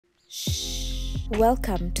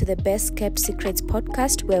Welcome to the Best Kept Secrets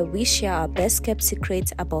podcast, where we share our best kept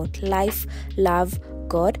secrets about life, love,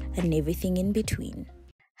 God, and everything in between.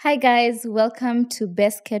 Hi guys, welcome to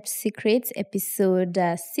Best Kept Secrets, episode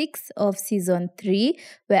 6 of season 3.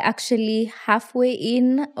 We're actually halfway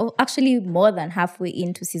in, or actually more than halfway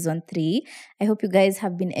into season 3. I hope you guys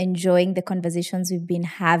have been enjoying the conversations we've been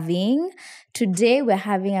having. Today, we're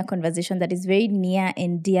having a conversation that is very near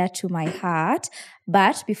and dear to my heart.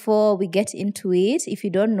 But before we get into it, if you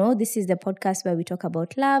don't know, this is the podcast where we talk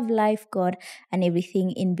about love, life, God, and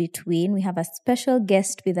everything in between. We have a special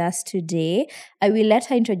guest with us today. I will let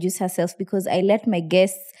her introduce herself because I let my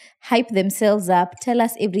guests hype themselves up, tell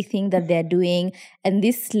us everything that they're doing. And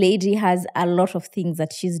this lady has a lot of things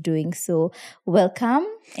that she's doing. So welcome.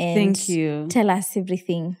 And thank you. Tell us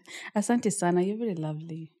everything. Asante sana, you're very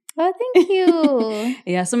lovely. Oh, thank you.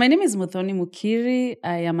 Yeah, so my name is Muthoni Mukiri.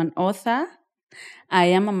 I am an author. I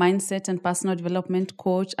am a mindset and personal development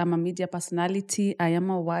coach. I'm a media personality. I am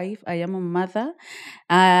a wife. I am a mother.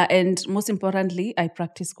 And most importantly, I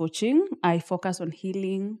practice coaching. I focus on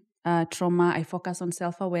healing trauma. I focus on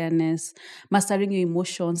self-awareness, mastering your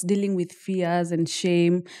emotions, dealing with fears and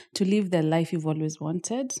shame, to live the life you've always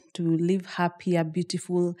wanted, to live happier,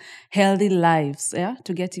 beautiful, healthy lives,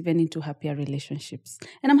 to get even into happier relationships.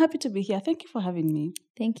 And I'm happy to be here. Thank you for having me.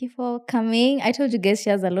 Thank you for coming. I told you guys she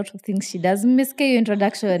has a lot of things she does. Miss K, your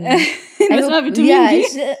introduction. Mother.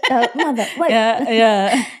 What?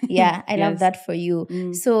 Yeah. Yeah, I love that for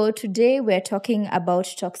you. So today we're talking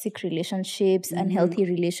about toxic relationships and healthy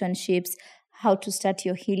relationships, how to start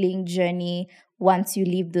your healing journey once you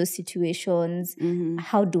leave those situations.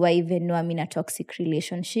 How do I even know I'm in a toxic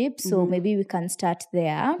relationship? So maybe we can start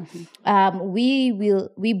there.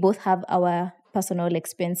 We both have our personal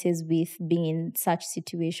experiences with being in such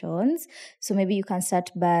situations. So maybe you can start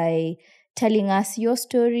by telling us your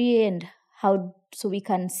story and how, so we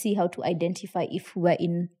can see how to identify if we're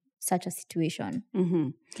in such a situation.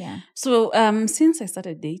 Yeah. So since I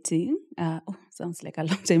started dating, sounds like a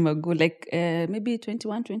long time ago, like maybe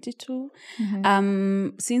 21, 22.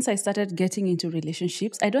 Since I started getting into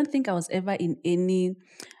relationships, I don't think I was ever in any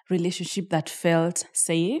relationship that felt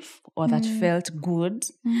safe or that felt good.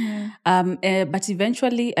 But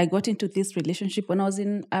eventually I got into this relationship when I was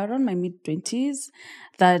around my mid-20s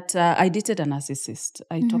that I dated a narcissist.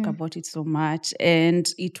 I talk about it so much,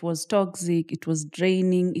 and it was toxic, it was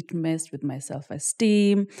draining, it messed with my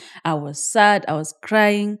self-esteem. I was sad, I was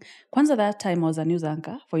crying. Kwanza that time I was a news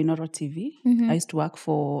anchor for Inoro TV. I used to work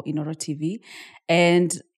for Inoro TV,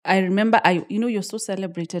 and I remember, you're so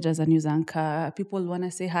celebrated as a news anchor. People want to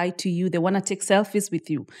say hi to you. They want to take selfies with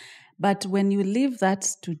you. But when you leave that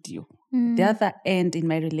studio, the other end in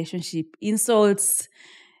my relationship, insults,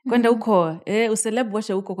 kwenda huko, useleb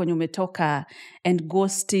washe huko kwenye umetoka, and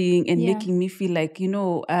ghosting and making me feel like,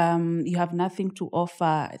 you have nothing to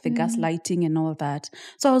offer, the gaslighting and all that.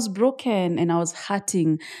 So I was broken and I was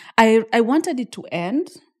hurting. I wanted it to end.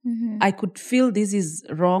 I could feel this is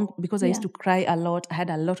wrong because I used to cry a lot. I had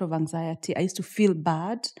a lot of anxiety. I used to feel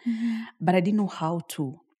bad, but I didn't know how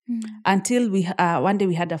to. Until one day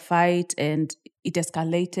we had a fight and it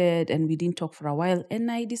escalated and we didn't talk for a while. And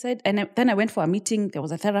I decided, then I went for a meeting. There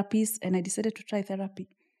was a therapist and I decided to try therapy.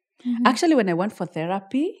 Actually, when I went for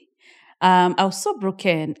therapy, I was so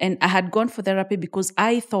broken, and I had gone for therapy because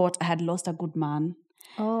I thought I had lost a good man.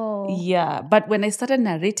 Oh. Yeah. But when I started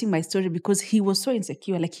narrating my story, because he was so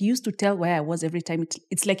insecure, like he used to tell where I was every time.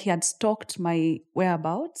 It's like he had stalked my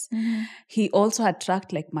whereabouts. He also had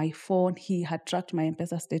tracked like my phone. He had tracked my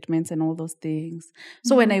M-Pesa statements and all those things.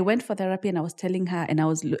 So when I went for therapy and I was telling her, and I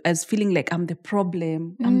was feeling like I'm the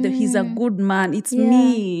problem. He's a good man. It's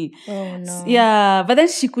me. Oh, no. Yeah. But then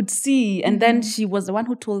she could see. And then she was the one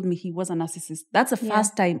who told me he was a narcissist. That's the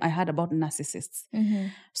first time I heard about narcissists.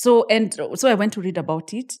 So I went to read about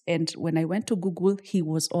it, and when I went to Google, he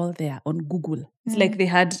was all there on Google. It's like they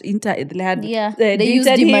used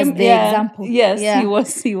him as the example.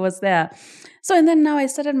 Yes, he was there. So and then now I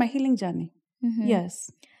started my healing journey. Yes.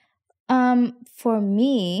 For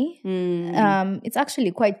me, it's actually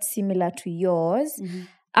quite similar to yours.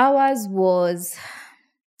 Ours was,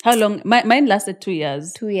 how long? Mine lasted 2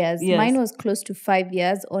 years. 2 years. Yes. Mine was close to 5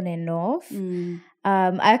 years on and off.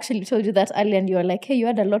 I actually told you that earlier, and you were like, hey, you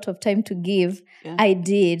had a lot of time to give. Yeah. I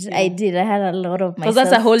did. I had a lot of myself. Because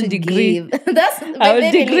that's a whole degree. That's a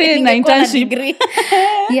whole degree in internship.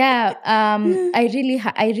 Yeah.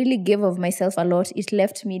 I really gave of myself a lot. It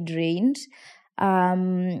left me drained.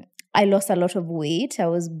 I lost a lot of weight. I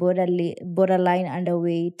was borderline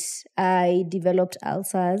underweight. I developed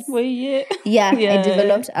ulcers. Well, yeah. I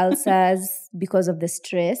developed ulcers because of the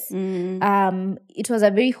stress. It was a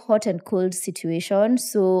very hot and cold situation,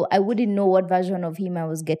 so I wouldn't know what version of him I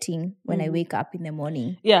was getting when I wake up in the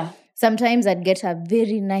morning. Yeah. Sometimes I'd get a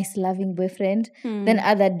very nice, loving boyfriend. Then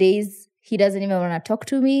other days, he doesn't even want to talk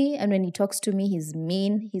to me. And when he talks to me, he's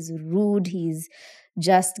mean, he's rude, he's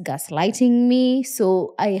just gaslighting me.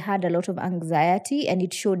 So I had a lot of anxiety, and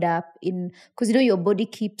it showed up because your body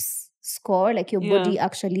keeps score, like your body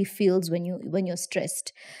actually feels when you're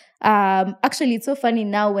stressed. Actually, it's so funny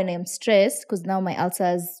now when I'm stressed, because now my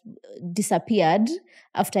ulcers disappeared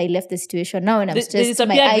after I left the situation. Now when I'm stressed, they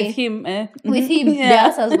disappeared with him. With him, the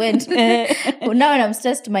ulcers went. Now when I'm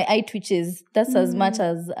stressed, my eye twitches. That's as much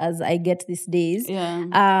as I get these days.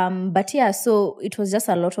 But so it was just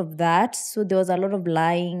a lot of that. So there was a lot of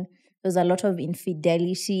lying. There was a lot of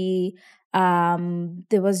infidelity.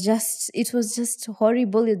 It was just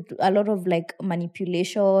horrible. A lot of like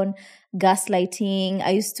manipulation, gaslighting. I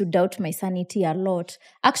used to doubt my sanity a lot.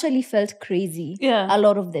 Actually felt crazy a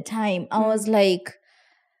lot of the time. I was like,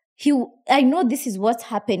 I know this is what's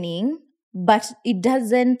happening, but it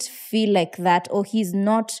doesn't feel like that, or he's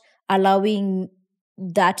not allowing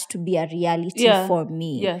that to be a reality for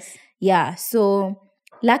me. So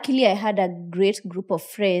luckily I had a great group of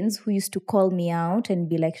friends who used to call me out and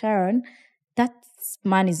be like, Sharon, that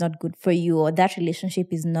man is not good for you, or that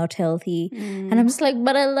relationship is not healthy. And I'm just like,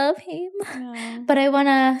 but I love him. But I want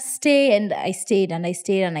to stay. And I stayed and I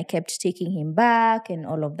stayed and I kept taking him back and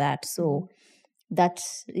all of that. So that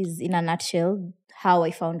is, in a nutshell, how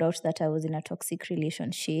I found out that I was in a toxic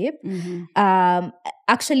relationship.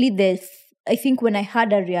 Actually, I think when I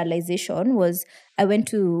had a realization was I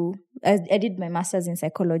did my master's in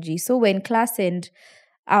psychology. So we're in class and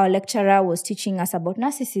our lecturer was teaching us about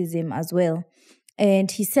narcissism as well.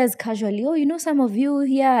 And he says casually, oh, some of you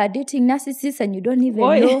here are dating narcissists and you don't even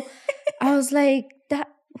know. I was like,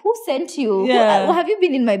 who sent you? Have you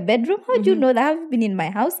been in my bedroom? How do you know that? Have you been in my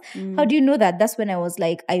house? How do you know that? That's when I was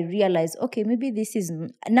like, I realized, okay, maybe this is,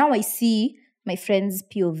 now I see my friend's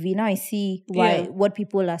POV. Now I see what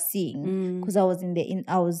people are seeing, because I was in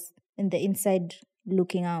the inside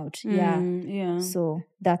looking out. So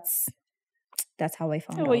that's how I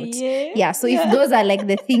found out. So if those are like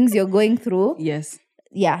the things you're going through,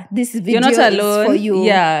 this video you're not alone. Is for you.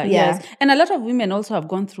 Yes. And a lot of women also have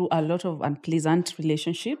gone through a lot of unpleasant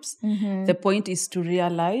relationships. The point is to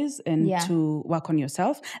realize and to work on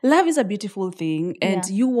yourself. Love is a beautiful thing, and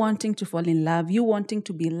you wanting to fall in love, you wanting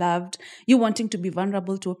to be loved, you wanting to be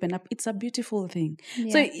vulnerable, to open up, it's a beautiful thing.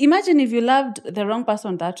 So imagine if you loved the wrong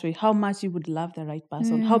person that way, how much you would love the right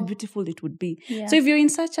person, how beautiful it would be. So if you're in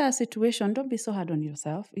such a situation, don't be so hard on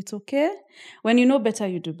yourself. It's okay. When you know better,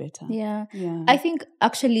 you do better. I think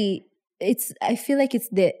actually I feel like it's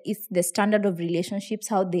the standard of relationships,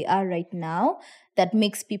 how they are right now, that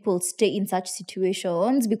makes people stay in such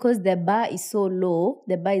situations, because the bar is so low,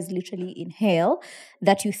 the bar is literally in hell,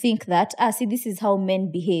 that you think that, this is how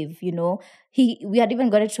men behave, we had even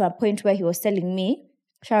got it to a point where he was telling me,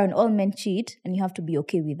 Sharon, all men cheat and you have to be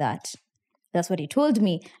okay with that. That's what he told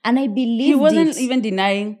me. And I believed He wasn't even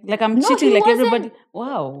denying, like, I'm cheating like everybody.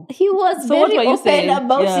 Wow. He was very open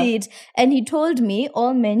about it. And he told me,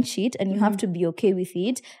 all men cheat and you have to be okay with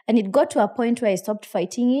it. And it got to a point where I stopped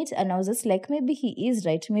fighting it. And I was just like, maybe he is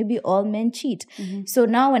right. Maybe all men cheat. So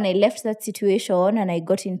now when I left that situation and I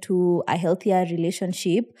got into a healthier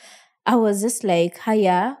relationship, I was just like,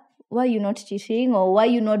 hiya, why are you not cheating, or why are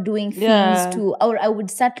you not doing things or I would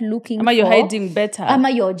start looking Ama you're hiding better. Ama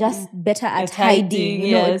you're just better at hiding.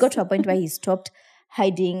 It got to a point where he stopped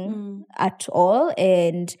hiding at all.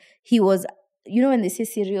 And he was, when they say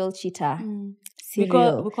serial cheater, we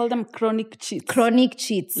call them chronic cheats. Chronic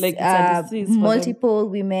cheats. Like it's a disease. Multiple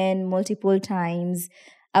women, multiple times.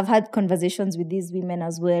 I've had conversations with these women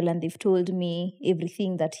as well, and they've told me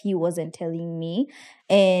everything that he wasn't telling me.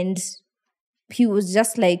 And he was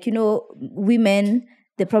just like, women,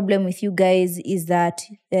 the problem with you guys is that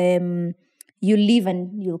you leave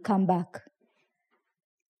and you'll come back.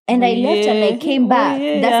 And I left and I came back.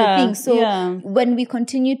 That's the thing. So when we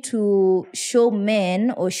continue to show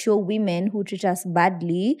men or show women who treat us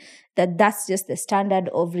badly, that's just the standard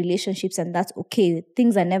of relationships and that's okay,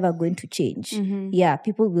 things are never going to change.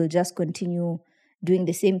 People will just continue doing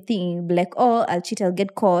the same thing. Like, oh, I'll cheat, I'll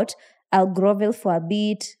get caught. I'll grovel for a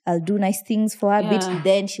bit. I'll do nice things for a bit.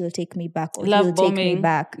 Then she'll take me back, or he'll take me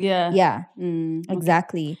back.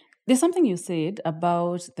 Exactly. There's something you said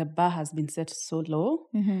about the bar has been set so low.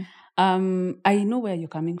 I know where you're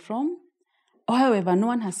coming from. However, no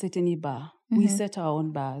one has set any bar. we set our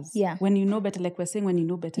own bars. Yeah. When you know better, like we're saying, when you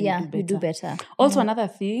know better, Yeah, you do better. you do better. Also, another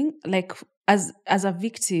thing, like as a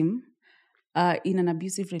victim, in an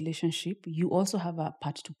abusive relationship, you also have a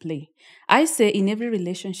part to play. I say in every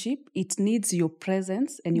relationship, it needs your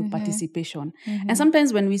presence and your participation. And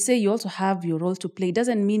sometimes when we say you also have your role to play, it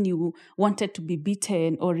doesn't mean you wanted to be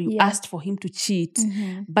beaten or you asked for him to cheat.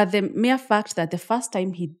 But the mere fact that the first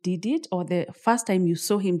time he did it or the first time you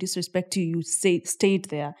saw him disrespect you, you stayed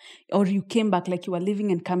there or you came back like you were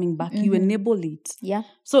leaving and coming back, you enable it. Yeah.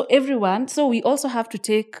 So we also have to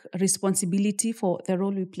take responsibility for the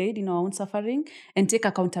role we played in our own suffering and take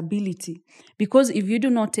accountability. Because if you do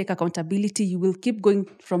not take accountability, you will keep going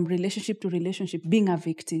from relationship to relationship, being a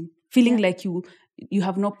victim, feeling like you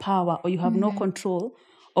have no power or you have no control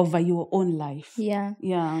over your own life. Yeah.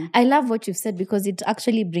 Yeah. I love what you've said because it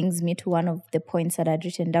actually brings me to one of the points that I'd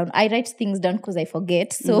written down. I write things down because I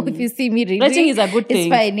forget. So if you see me reading, writing is a good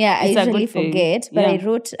thing. It's fine. Yeah, It's I usually forget. But I Yeah.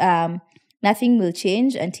 wrote, nothing will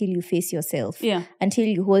change until you face yourself. Yeah. Until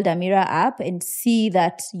you hold a mirror up and see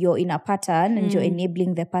that you're in a pattern and you're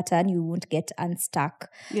enabling the pattern, you won't get unstuck.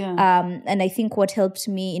 Yeah. And I think what helped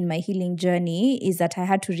me in my healing journey is that I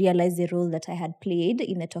had to realize the role that I had played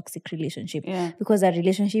in a toxic relationship. Yeah. Because a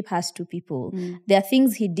relationship has two people. There are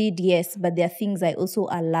things he did, yes, but there are things I also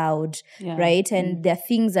allowed, right? And there are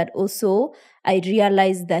things that also I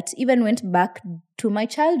realized that even went back to my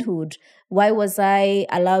childhood. Why was I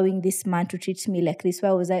allowing this man to treat me like this?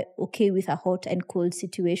 Why was I okay with a hot and cold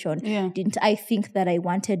situation? Yeah. Didn't I think that I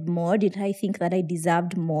wanted more? Did I think that I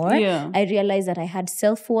deserved more? Yeah. I realized that I had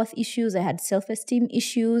self-worth issues. I had self-esteem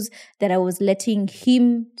issues, that I was letting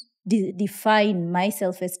him define my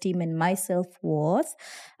self-esteem and my self-worth.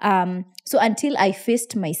 So until I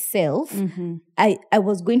faced myself, I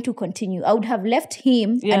was going to continue. I would have left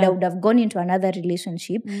him and I would have gone into another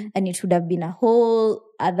relationship and it would have been a whole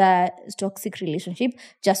other toxic relationship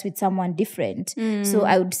just with someone different. So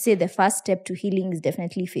I would say the first step to healing is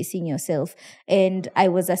definitely facing yourself. And I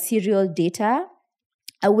was a serial dater.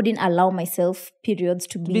 I wouldn't allow myself periods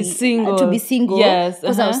to be single. Yes,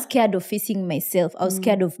 because I was scared of facing myself. I was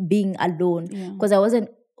scared of being alone because I wasn't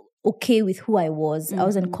okay with who I was. I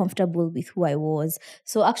wasn't comfortable with who I was.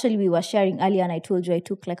 So actually we were sharing earlier and I told you I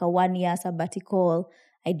took like a 1 year sabbatical.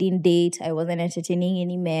 I didn't date. I wasn't entertaining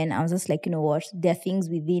any men. I was just like, you know what? There are things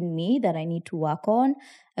within me that I need to work on.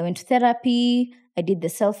 I went to therapy. I did the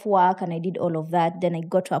self-work and I did all of that. Then I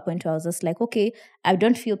got to a point where I was just like, okay, I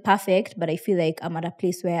don't feel perfect, but I feel like I'm at a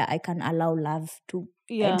place where I can allow love to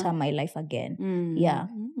enter my life again. Yeah.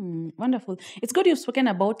 Wonderful. It's good you've spoken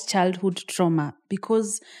about childhood trauma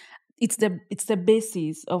because it's the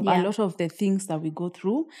basis of a lot of the things that we go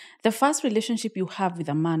through. The first relationship you have with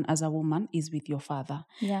a man as a woman is with your father.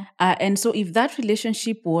 Yeah. And so if that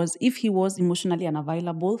relationship if he was emotionally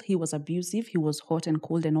unavailable, he was abusive, he was hot and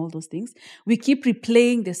cold and all those things, we keep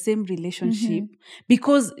replaying the same relationship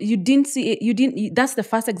because that's the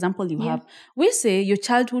first example you have. We say your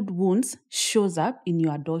childhood wounds shows up in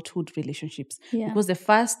your adulthood relationships because the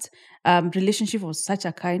first relationship of such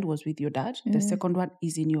a kind was with your dad. The second one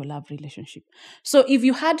is in your love relationship. So if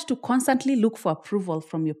you had to constantly look for approval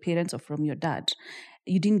from your parents or from your dad,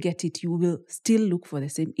 you didn't get it, you will still look for the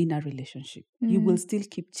same inner relationship. You will still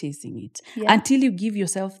keep chasing it until you give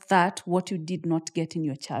yourself what you did not get in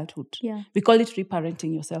your childhood. We call it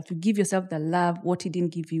reparenting yourself. You give yourself the love, what he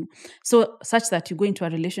didn't give you. So such that you go into a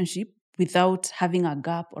relationship without having a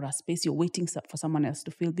gap or a space you're waiting for someone else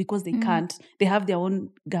to fill because they can't. They have their own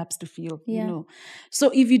gaps to fill, you know.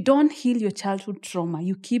 So if you don't heal your childhood trauma,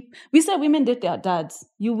 we say women date their dads.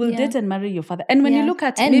 You will date and marry your father. And when you look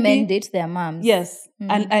at men date their moms. Yes,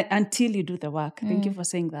 and until you do the work. Thank you for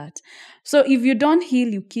saying that. So if you don't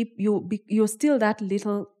heal, you're still that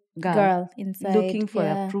little girl inside looking for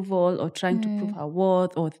approval or trying to prove her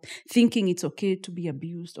worth or thinking it's okay to be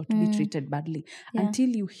abused or to be treated badly. Until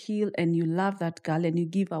you heal and you love that girl and you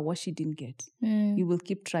give her what she didn't get, you will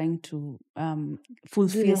keep trying to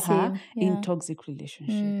fulfill her in toxic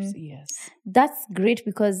relationships. Yes, that's great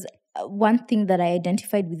because one thing that I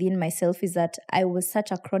identified within myself is that I was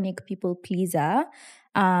such a chronic people pleaser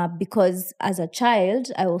because as a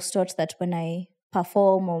child I was taught that when I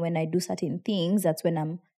perform or when I do certain things, that's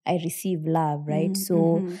when I receive love, right?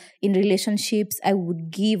 So in relationships, I would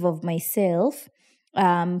give of myself,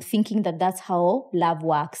 thinking that that's how love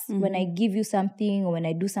works. When I give you something or when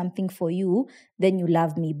I do something for you, then you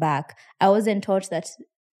love me back. I wasn't taught that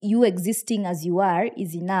you existing as you are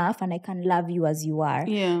is enough and I can love you as you are.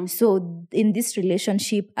 Yeah. So in this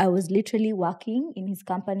relationship, I was literally working in his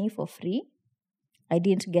company for free. I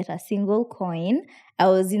didn't get a single coin. I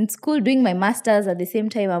was in school doing my master's at the same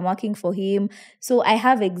time I'm working for him. So I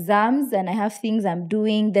have exams and I have things I'm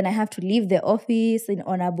doing. Then I have to leave the office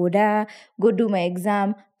on a boda, go do my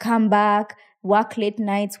exam, come back, work late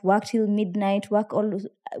nights, work till midnight, work all.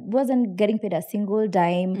 Wasn't getting paid a single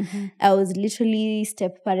dime. I was literally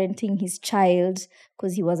step parenting his child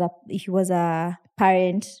because he was a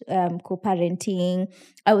parent, co-parenting.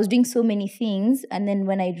 I was doing so many things, and then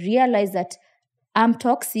when I realized that I'm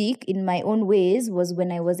toxic in my own ways was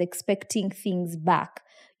when I was expecting things back.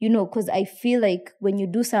 Because I feel like when you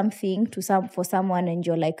do something for someone and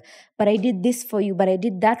you're like, but I did this for you, but I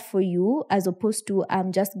did that for you, as opposed to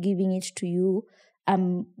I'm just giving it to you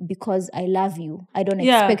because I love you. I don't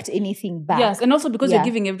expect anything back. Yes, and also because you're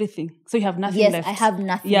giving everything. So you have nothing left. Yes, I have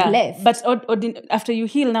nothing left. But after you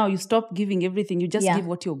heal now, you stop giving everything. You just give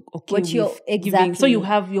what you're okay with giving. So you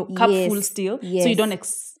have your cup full still. Yes. So you don't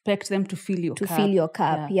expect them to fill your cup. To fill your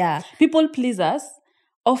cup, yeah. People pleasers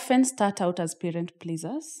often start out as parent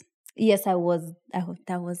pleasers. Yes, I was.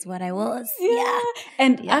 That was what I was. Yeah.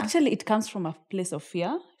 And actually, it comes from a place of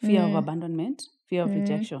fear of abandonment, fear of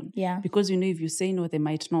rejection. Yeah. Because, if you say no, they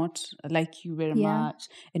might not like you very much.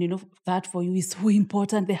 And, that for you is so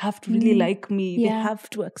important. They have to really like me. They have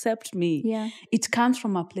to accept me. Yeah. It comes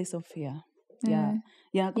from a place of fear. Yeah.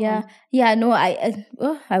 Yeah. No,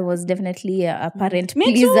 I was definitely a parent me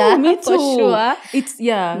pleaser. Me too. For sure. It's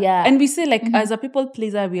and we say as a people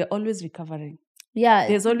pleaser, we are always recovering. Yeah,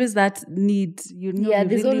 there's always that need. You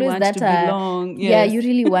there's really always want that, to belong. Yes. Yeah, you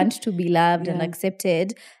really want to be loved and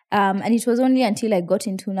accepted. And it was only until I got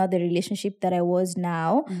into another relationship that I was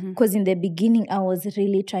now. Because in the beginning, I was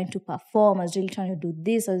really trying to perform. I was really trying to do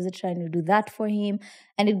this. I was trying to do that for him.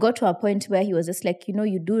 And it got to a point where he was just like,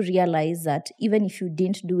 you do realize that even if you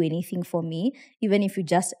didn't do anything for me, even if you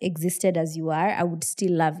just existed as you are, I would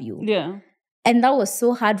still love you. Yeah. And that was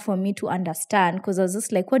so hard for me to understand because I was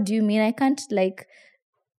just like, what do you mean? I can't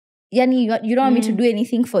Yani, you don't want me to do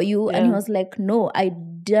anything for you. And he was like, no, I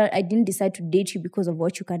didn't decide to date you because of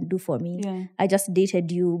what you can do for me. Yeah. I just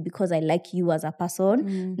dated you because I like you as a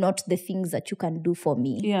person, not the things that you can do for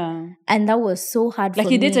me. Yeah. And that was so hard for me.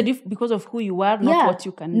 Like he dated you because of who you are, not what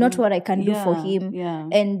you can do. Not what I can do for him. Yeah.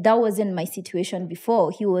 And that wasn't my situation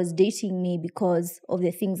before. He was dating me because of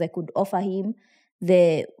the things I could offer him,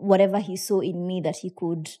 the whatever he saw in me that he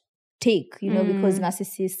could take, because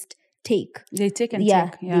narcissists take. They take and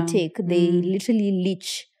take. Yeah, they take. They literally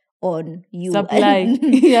leech on you. Supply.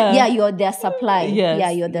 You're their supply.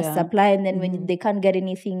 Yes, You're their supply. And then when they can't get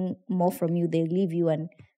anything more from you, they leave you and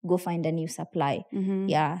go find a new supply.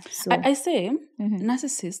 Yeah. So I say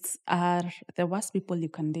narcissists are the worst people you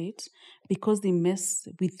can date because they mess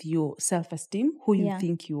with your self-esteem, who you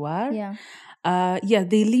think you are. Yeah.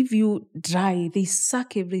 They leave you dry. They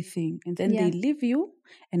suck everything. And then they leave you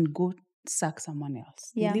and go suck someone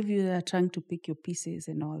else. They leave you there trying to pick your pieces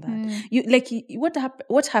and all that.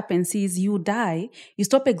 What happens is you die, you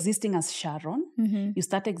stop existing as Sharon, you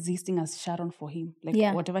start existing as Sharon for him.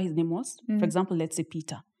 Whatever his name was. For example, let's say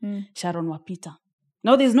Peter. Sharon wa Peter.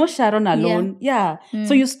 Now there's no Sharon alone.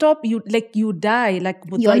 So you stop, you die, like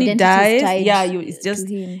Muthoni dies. It's just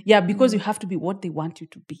because you have to be what they want you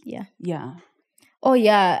to be. Yeah. Oh,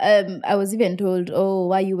 yeah. I was even told,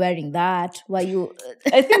 why are you wearing that? Why you...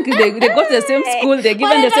 I think they go to the same school. They're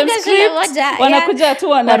given the same script. Wanakuja tu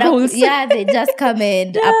wana rules. Yeah, they just come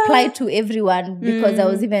and apply to everyone because I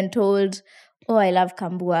was even told, I love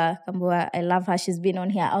Kambua. Kambua, I love her. She's been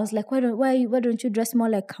on here. I was like, why don't you dress more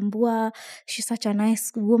like Kambua? She's such a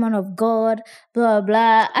nice woman of God, blah,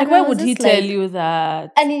 blah. And why would he tell you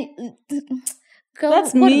that? And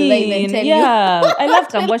that's mean. I love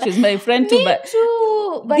Kambua. She's my friend too. But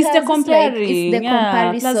it's the comparing. It's the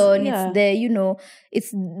comparison. It's the,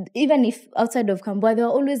 it's even if outside of Kambua, there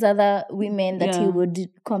are always other women that he would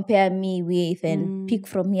compare me with and pick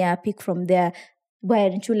from here, pick from there. Why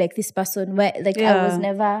aren't you like this person? I was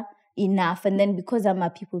never enough. And then because I'm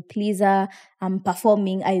a people pleaser, I'm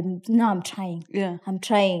performing. I'm trying. I'm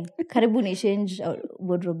trying. Karibu ni change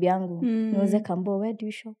wardrobe yangu. Niuze Kambua, where do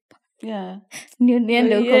you shop? Pia.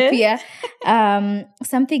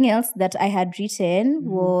 Something else that I had written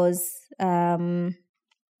was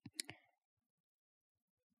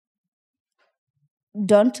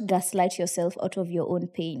don't gaslight yourself out of your own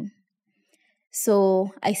pain.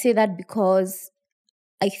 So I say that because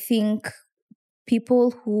I think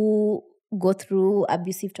people who go through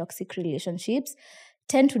abusive, toxic relationships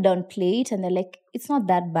tend to downplay it and they're like, it's not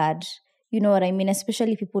that bad. You know what I mean?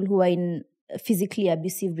 Especially people who are in physically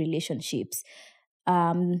abusive relationships.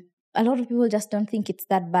 A lot of people just don't think it's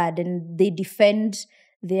that bad and they defend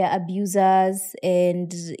they are abusers,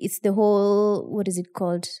 and it's the whole, what is it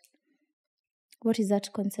called? What is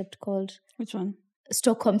that concept called? Which one?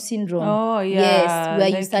 Stockholm syndrome. Oh, yeah. Yes, where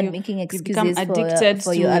like you start making excuses become addicted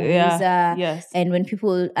for your abuser. Yes. And when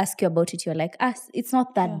people ask you about it, you're like, it's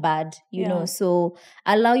not that bad, you know. So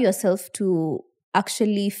allow yourself to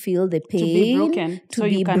actually feel the pain. To be broken. To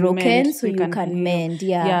be broken so you can mend.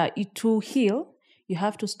 Yeah. To heal, you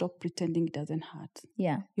have to stop pretending it doesn't hurt.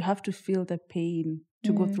 Yeah. You have to feel the pain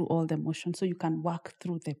to go through all the emotions so you can work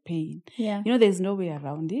through the pain. Yeah. You know, there's no way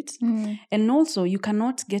around it. And also, you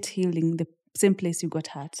cannot get healing the same place you got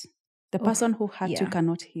hurt. The person who hurt you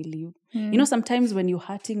cannot heal you. You know, sometimes when you're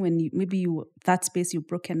hurting, that space you've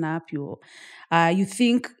broken up, you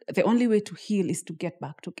think the only way to heal is to get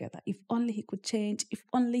back together. If only he could change, if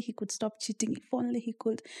only he could stop cheating, if only he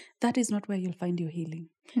could. That is not where you'll find your healing.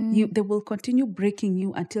 They will continue breaking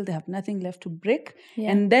you until they have nothing left to break.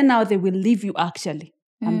 Yeah. And then now they will leave you actually.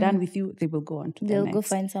 I'm done with you, they will go on to the next. They'll go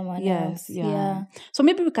find someone else. Yeah. So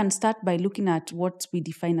maybe we can start by looking at what we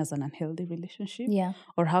define as an unhealthy relationship. Yeah.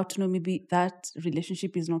 Or how to know maybe that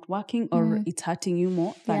relationship is not working or it's hurting you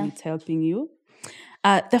more than it's helping you.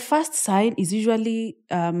 The first sign is usually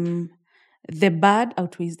the bad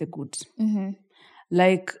outweighs the good.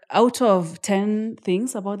 Like out of 10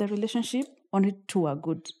 things about the relationship, only 2 are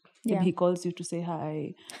good. Maybe he calls you to say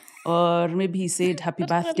hi. Or maybe he said happy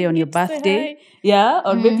birthday on your birthday. Yeah.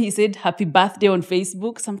 Or maybe he said happy birthday on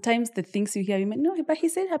Facebook. Sometimes the things you hear, you might know, but he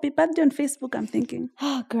said happy birthday on Facebook. I'm thinking,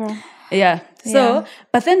 oh, girl. Yeah. So,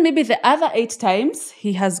 but then maybe the other 8 times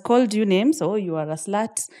he has called you names. Oh, you are a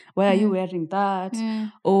slut. Why are you wearing that?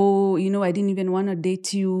 Oh, you know, I didn't even want to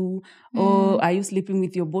date you. Oh, are you sleeping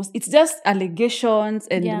with your boss? It's just allegations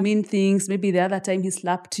and mean things. Maybe the other time he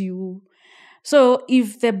slapped you. So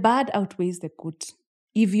if the bad outweighs the good,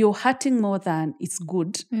 if you're hurting more than it's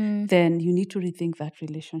good, then you need to rethink that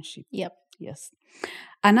relationship. Yep. Yes.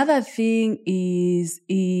 Another thing is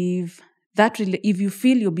if you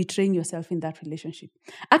feel you're betraying yourself in that relationship.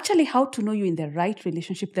 Actually, how to know you're in the right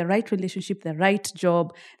relationship, the right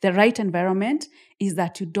job, the right environment is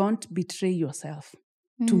that you don't betray yourself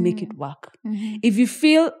to make it work. If you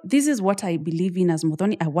feel this is what I believe in as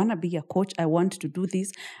Muthoni, I want to be a coach, I want to do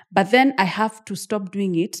this, but then I have to stop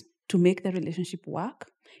doing it to make the relationship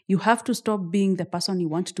work. You have to stop being the person you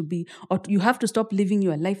want to be, or you have to stop living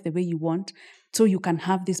your life the way you want so you can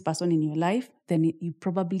have this person in your life, then it's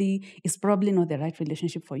probably not the right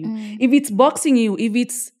relationship for you. If it's boxing you, if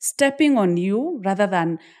it's stepping on you rather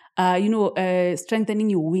than,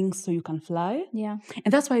 strengthening your wings so you can fly. Yeah.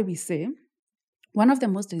 And that's why we say, one of the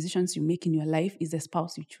most decisions you make in your life is the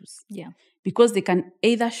spouse you choose. Yeah. Because they can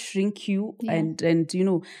either shrink you and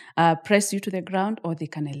press you to the ground, or they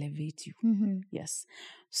can elevate you. Yes.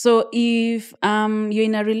 So if you're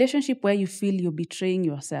in a relationship where you feel you're betraying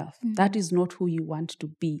yourself, that is not who you want to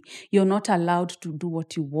be. You're not allowed to do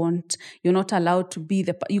what you want. You're not allowed to be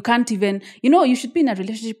you can't even, you should be in a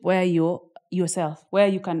relationship where you're yourself, where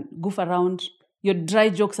you can goof around. Your dry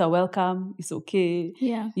jokes are welcome. It's okay.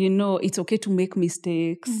 Yeah. It's okay to make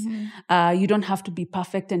mistakes. You don't have to be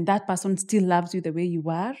perfect, and that person still loves you the way you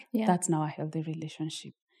are. Yeah. That's now a healthy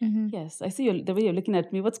relationship. Yes, I see the way you're looking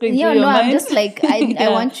at me. What's going through your mind? I'm just like, I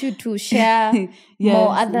want you to share more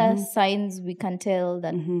other signs we can tell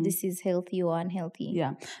that this is healthy or unhealthy.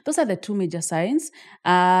 Yeah, those are the 2 major signs.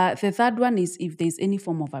 The third one is if there's any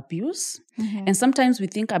form of abuse. And sometimes we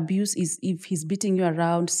think abuse is if he's beating you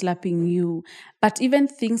around, slapping you. But even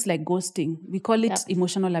things like ghosting, we call it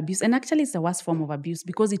emotional abuse. And actually, it's the worst form of abuse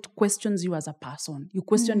because it questions you as a person. You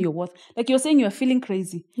question your worth. Like you're saying you're feeling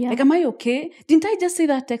crazy. Yeah. Like, am I okay? Didn't I just say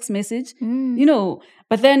that text message?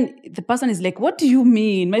 But then the person is like, what do you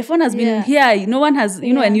mean? My phone has been here. No one has,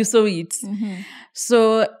 and you saw it.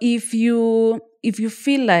 So if you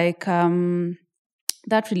feel like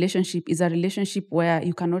that relationship is a relationship where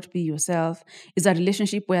you cannot be yourself, is a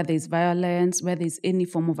relationship where there's violence, where there's any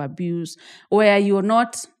form of abuse, where you're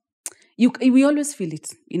not, we always feel it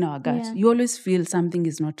in our gut. Yeah. You always feel something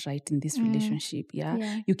is not right in this relationship.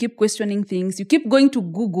 Yeah. You keep questioning things. You keep going to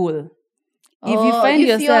Google. If you find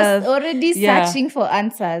yourself you're already searching for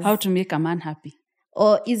answers. How to make a man happy.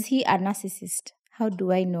 Or is he a narcissist? How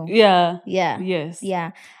do I know? Yeah. Yes.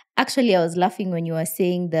 Yeah. Actually, I was laughing when you were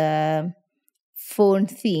saying the phone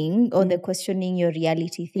thing or the questioning your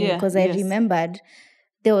reality thing, because I remembered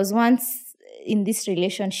there was once in this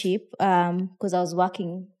relationship, because I was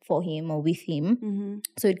working for him or with him,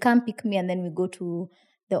 so he'd come pick me and then we go to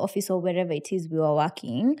the office or wherever it is we were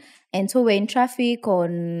working, and so we're in traffic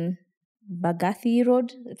on Bagathi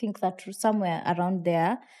Road, I think that somewhere around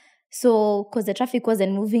there. So, because the traffic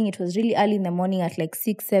wasn't moving, it was really early in the morning at like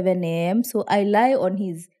 6, 7 a.m. So I lie on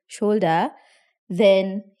his shoulder.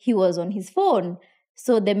 Then he was on his phone.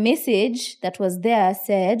 So the message that was there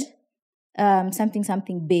said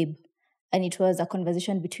something, babe. And it was a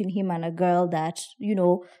conversation between him and a girl that,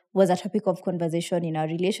 was a topic of conversation in our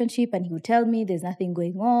relationship. And he would tell me there's nothing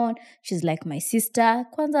going on. She's like my sister.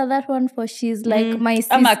 Kwanza, that one for she's like my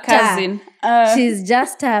sister. I'm a cousin. She's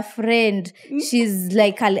just a friend. She's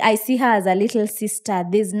like, I see her as a little sister.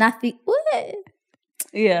 There's nothing.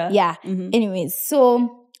 Yeah. Yeah. Anyways,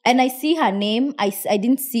 so, and I see her name. I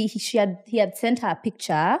didn't see, he had sent her a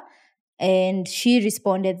picture and she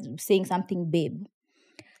responded saying something, babe.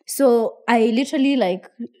 So I literally like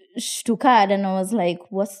stukad and I was like,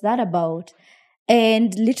 what's that about?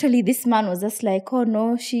 And literally this man was just like, oh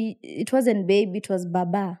no, it wasn't babe, it was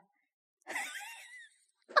baba.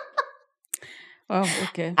 Oh,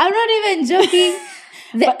 okay. I'm not even joking.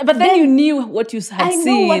 But then you knew what you had seen. I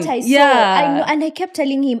know what I saw. Yeah. I know, and I kept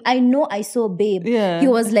telling him, I know I saw babe. Yeah. He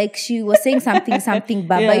was like, she was saying something,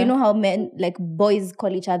 baba. Yeah. You know how men, like boys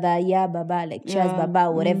call each other, yeah, baba, like cheers,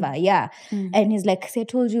 baba, whatever. Yeah. And he's like, I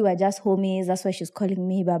told you we're just homies. That's why she's calling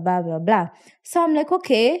me baba, blah, blah. So I'm like,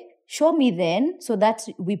 okay, show me then, so that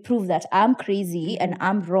we prove that I'm crazy and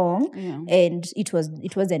I'm wrong. Yeah. And it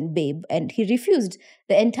wasn't babe. And he refused.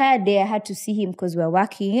 The entire day I had to see him because we were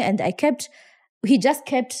working, and he just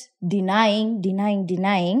kept denying,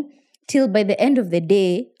 till by the end of the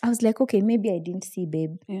day, I was like, okay, maybe I didn't see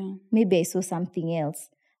babe. Yeah. Maybe I saw something else.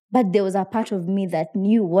 But there was a part of me that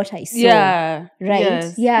knew what I saw. Yeah. Right?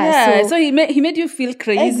 Yes. Yeah. So he made you feel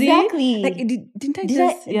crazy. Exactly. Like, didn't I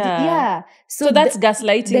just... Yeah. So that's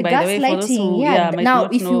gaslighting, by the way, for those who might now,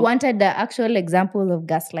 not if know. you wanted the actual example of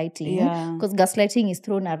gaslighting, because gaslighting is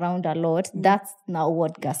thrown around a lot, that's now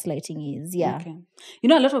what gaslighting is. Yeah. Okay. You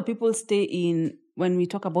know, a lot of people stay in, when we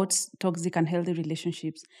talk about toxic and healthy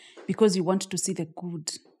relationships, because you want to see the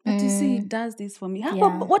good. But you see, it does this for me.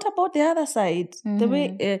 What about the other side? The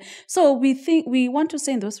way, so we want to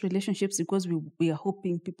stay in those relationships because we are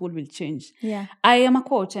hoping people will change. Yeah. I am a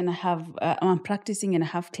coach and I'm practicing and I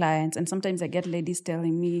have clients, and sometimes I get ladies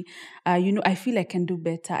telling me, I feel I can do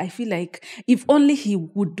better. I feel like if only he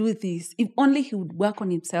would do this, if only he would work on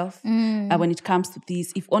himself when it comes to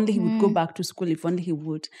this, if only he would go back to school, if only he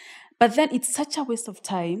would. But then it's such a waste of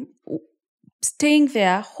time staying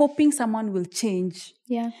there, hoping someone will change.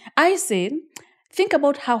 Yeah. I say, think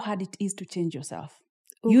about how hard it is to change yourself.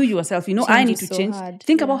 Oof. You yourself, I need to change. Hard.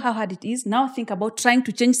 Think about how hard it is. Now think about trying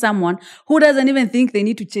to change someone who doesn't even think they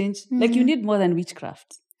need to change. Like, you need more than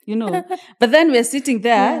witchcraft, But then we're sitting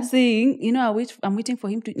there saying, I'm waiting for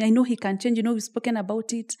him to, I know he can change. We've spoken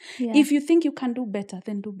about it. Yeah. If you think you can do better,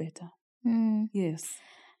 then do better. Yes.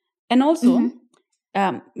 And also,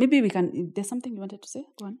 maybe we can, there's something you wanted to say?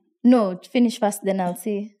 Go on. No, finish first, then I'll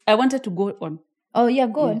see. I wanted to go on. Oh, yeah,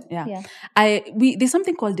 go on. Yeah. There's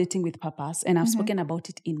something called dating with purpose, and I've spoken about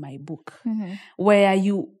it in my book, where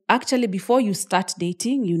you actually, before you start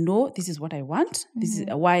dating, this is what I want. This is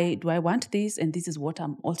why do I want this, and this is what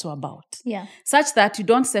I'm also about. Yeah. Such that you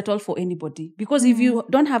don't settle for anybody. Because if you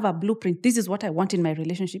don't have a blueprint, this is what I want in my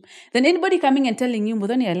relationship, then anybody coming and telling you,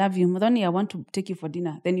 Muthoni, I love you, Muthoni, I want to take you for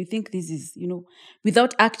dinner, then you think this is,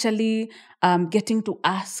 without actually getting to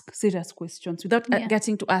ask serious questions, without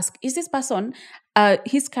getting to ask, is this person,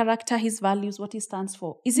 his character, his values, what he stands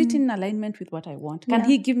for, is it in alignment with what I want? Can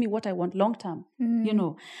he give me what I want long term?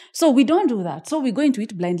 So we don't do that. So we go into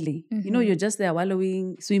it blindly. You're just there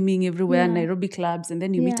wallowing, swimming everywhere, Nairobi clubs, and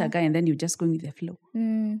then you meet a guy and then you're just going with the flow.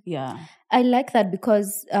 Yeah. I like that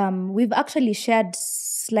because we've actually shared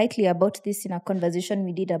slightly about this in a conversation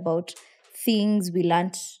we did about things we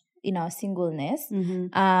learned in our singleness.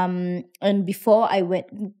 And before I went,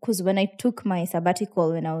 because when I took my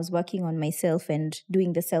sabbatical, when I was working on myself and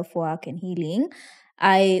doing the self-work and healing,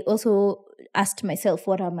 I also asked myself,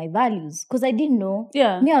 what are my values? Because I didn't know.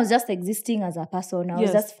 Yeah. Me, I was just existing as a person. I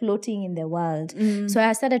was just floating in the world. So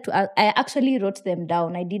I started I actually wrote them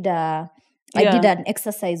down. I did an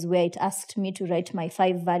exercise where it asked me to write my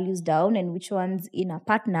 5 values down and which ones in a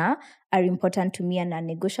partner are important to me and are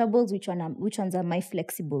negotiables, which ones am I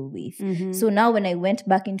flexible with. So now when I went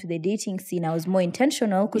back into the dating scene, I was more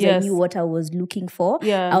intentional because I knew what I was looking for.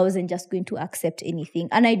 I wasn't just going to accept anything.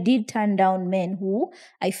 And I did turn down men who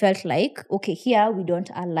I felt like, okay, here we don't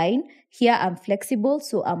align. Here I'm flexible,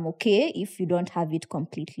 so I'm okay if you don't have it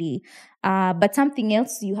completely. But something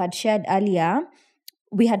else you had shared earlier,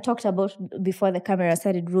 we had talked about before the camera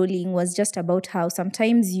started rolling, was just about how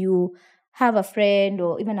sometimes you have a friend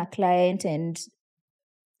or even a client and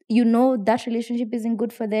that relationship isn't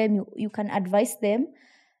good for them. You can advise them,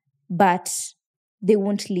 but they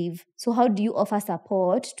won't leave. So how do you offer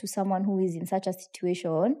support to someone who is in such a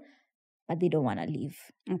situation, but they don't want to leave?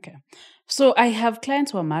 Okay. So I have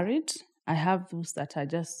clients who are married. I have those that are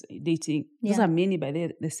just dating. Those are many, by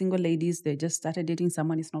the single ladies. They just started dating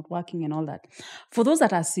someone, is not working and all that. For those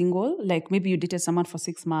that are single, like maybe you dated someone for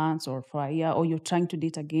 6 months or for a year, or you're trying to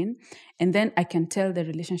date again, and then I can tell the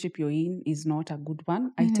relationship you're in is not a good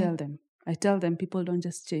one. I tell them people don't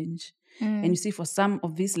just change. And you see, for some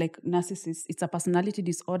of these, like narcissists, it's a personality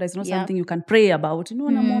disorder. It's not something you can pray about. You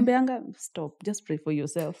know, stop. Just pray for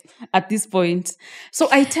yourself at this point. So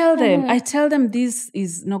I tell them this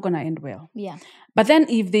is not gonna end well. Yeah. But then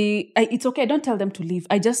if it's okay. I don't tell them to leave.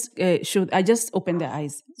 I just open their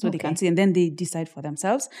eyes so they can see, and then they decide for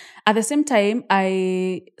themselves. At the same time,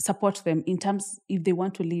 I support them in terms if they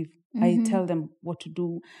want to leave. I tell them what to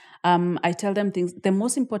do. I tell them things. The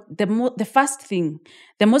most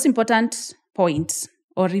important point,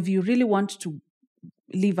 or if you really want to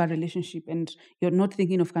leave a relationship and you're not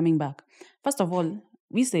thinking of coming back, first of all,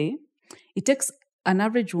 we say it takes an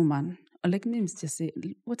average woman, or let me just say,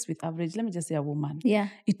 what's with average? Let me just say a woman. Yeah.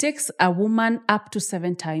 It takes a woman up to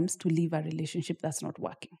 7 times to leave a relationship that's not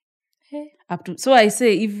working. So I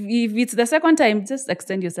say, if it's the second time, just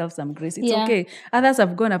extend yourself some grace. It's okay. Others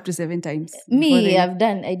have gone up to 7 times.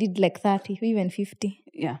 I did like 30, even 50.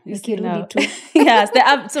 Yeah, you like see now. Too. Yes,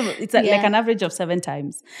 so it's like an average of 7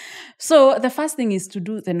 times. So the first thing is to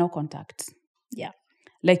do the no contact. Yeah,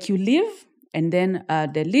 like you leave and then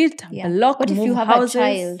delete, block, what if move you have houses. a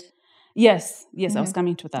child? Yes, I was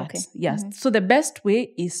coming to that. Okay. Yes. So the best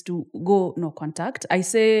way is to go no contact. I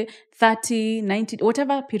say 30, 90,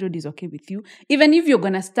 whatever period is okay with you. Even if you're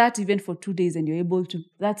going to start even for 2 days and you're able to,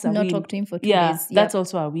 that's a win. Not talk to him for 2 days. That's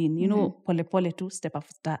also a win. You know, pole too, step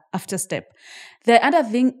after step. The other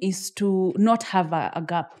thing is to not have a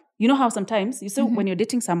gap. You know how sometimes, you say when you're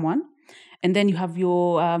dating someone, and then you have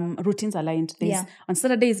your routines aligned. On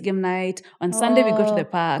Saturday is game night. On Sunday, we go to the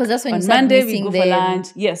park. Because that's when on you start Monday, we missing go them. for lunch.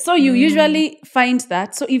 Yes. So you usually find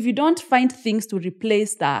that. So if you don't find things to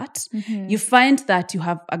replace that, you find that you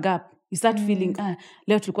have a gap. You start feeling,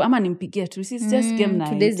 leo tulikuwa ama nimpigie tu. It's just game night.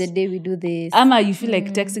 Today's the day we do this. Ama you feel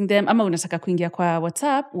like texting them. Ama unataka kuingia kwa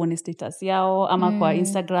WhatsApp, uone status yao. Ama kwa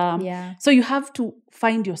Instagram. Yeah. So you have to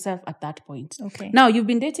find yourself at that point. Okay. Now you've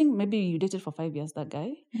been dating, maybe you dated for 5 years, that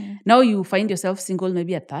guy. Now you find yourself single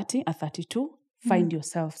maybe at 30, at 32. Find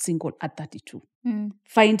yourself single at 32.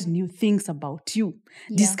 Find new things about you.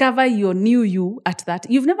 Discover your new you at that.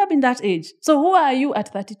 You've never been that age. So who are you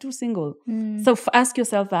at 32 single? So ask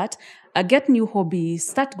yourself that. Get new hobbies.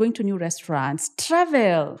 Start going to new restaurants.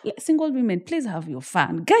 Travel. Single women, please have your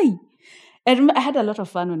fun. Guy. I had a lot of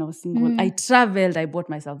fun when I was single. I traveled. I bought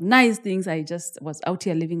myself nice things. I just was out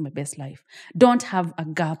here living my best life. Don't have a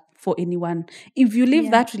gap for anyone. If you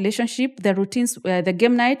leave that relationship, the routines, the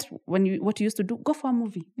game night, what you used to do, go for a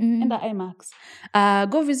movie and the IMAX.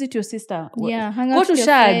 Go visit your sister. Hang go out to with your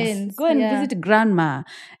Shags. friends. Go and visit grandma.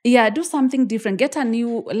 Do something different.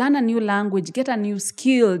 Learn a new language. Get a new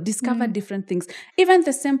skill. Discover different things. Even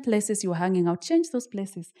the same places you're hanging out, change those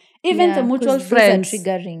places. Even the mutual friends. Those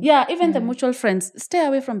are triggering. Yeah, even the mutual friends, stay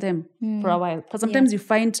away from them for a while. Because sometimes you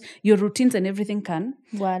find your routines and everything can.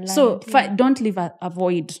 Don't leave a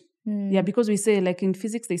void. Yeah, because we say, like in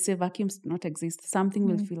physics, they say vacuums do not exist. Something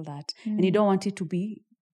will fill that. And you don't want it to be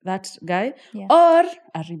that guy or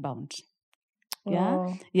a rebound.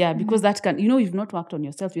 Yeah, because that can, you've not worked on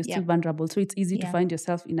yourself. You're still vulnerable. So it's easy to find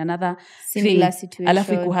yourself in another similar situation.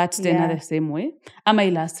 Alafu ikuhurt tena the same way. Ama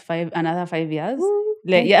it last another 5 years.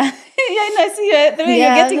 I see you. The way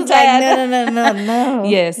you're getting tired. Like, no.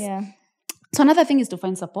 Yes. Yeah. So another thing is to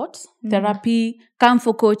find support, therapy, come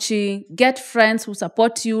for coaching, get friends who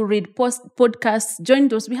support you, read podcasts, join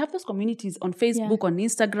those. We have those communities on Facebook, on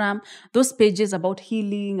Instagram, those pages about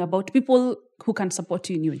healing, about people who can support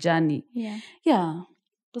you in your journey. Yeah.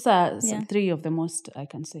 Those are some 3 of the most I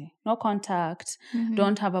can say. No contact,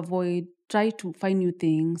 don't have a void, try to find new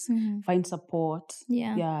things, find support.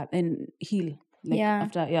 And heal.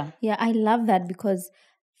 I love that because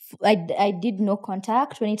I did no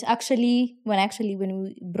contact when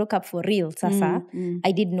we broke up for real, Sasa.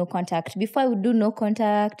 I did no contact. Before I would do no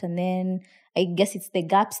contact, and then I guess it's the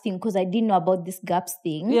gaps thing because I didn't know about this gaps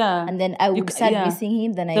thing. Yeah. And then I would start missing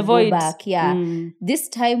him, then I go void. back. Yeah. This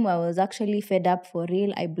time I was actually fed up for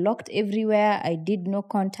real. I blocked everywhere. I did no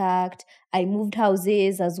contact. I moved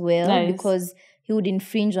houses as well because he would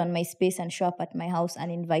infringe on my space and show up at my house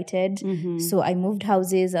uninvited. So I moved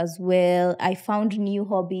houses as well. I found new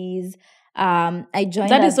hobbies. I joined.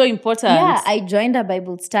 That is so important. Yeah, I joined a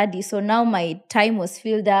Bible study. So now my time was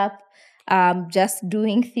filled up. just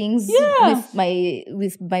doing things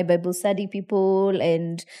with my Bible study people,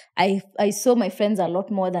 and I saw my friends a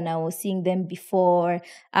lot more than I was seeing them before.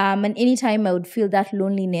 And anytime I would feel that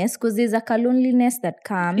loneliness, because there's like a loneliness that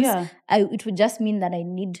comes, it would just mean that I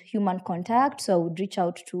need human contact. So I would reach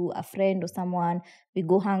out to a friend or someone, we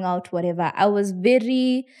go hang out, whatever. I was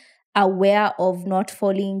very aware of not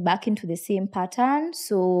falling back into the same pattern.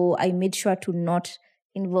 So I made sure to not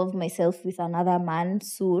involve myself with another man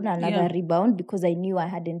soon, another rebound, because I knew I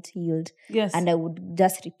hadn't healed. Yes. And I would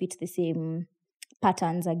just repeat the same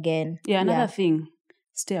patterns again. Another thing,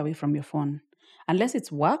 stay away from your phone. Unless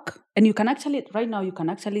it's work. And you can actually, right now, you can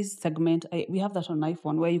actually segment. We have that on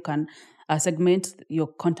iPhone where you can segment your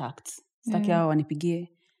contacts. There's a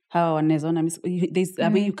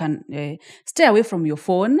way you can stay away from your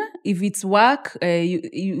phone. If it's work,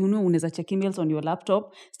 you know, unaweza check emails on your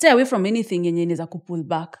laptop. Stay away from anything yenye inaweza kupull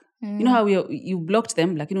back. You know how you blocked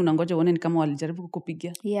them, lakini unangoja uone ni kama walijaribu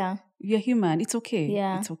kukupigia. Yeah. You're human. It's okay.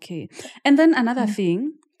 Yeah. It's okay. And then another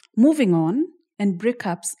thing, moving on, and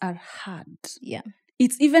breakups are hard. Yeah.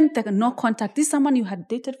 It's even no contact. This is someone you had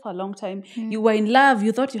dated for a long time. You were in love.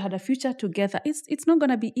 You thought you had a future together. It's not going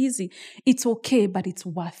to be easy. It's okay, but it's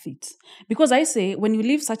worth it. Because I say, when you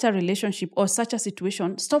leave such a relationship or such a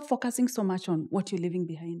situation, stop focusing so much on what you're leaving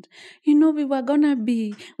behind. You know, we were going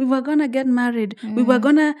to get married. We were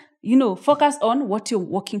going to, focus on what you're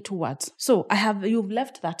working towards. So you've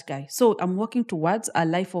left that guy. So I'm working towards a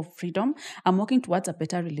life of freedom. I'm working towards a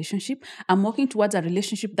better relationship. I'm working towards a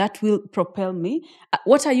relationship that will propel me.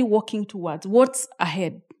 What are you working towards? What's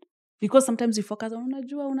ahead? Because sometimes you focus on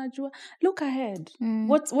unajua. Look ahead.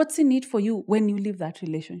 What's in it for you when you leave that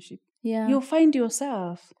relationship? Yeah. You'll find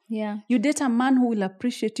yourself. Yeah. You date a man who will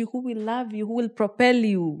appreciate you, who will love you, who will propel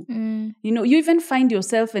you. You even find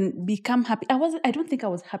yourself and become happy. I don't think I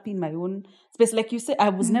was happy in my own space. Like you say, I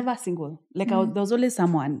was never single. Like there was always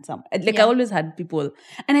someone. I always had people.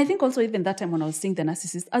 And I think also even that time when I was seeing the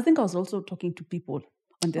narcissist, I think I was also talking to people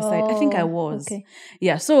on the side. I think I was. Okay.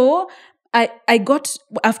 Yeah. So I got,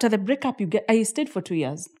 after the breakup, I stayed for 2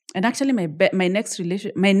 years. And actually my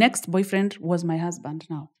next boyfriend was my husband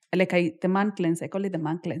now. The man cleanse, I call it the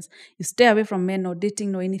man cleanse. You stay away from men, no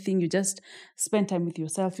dating, no anything. You just spend time with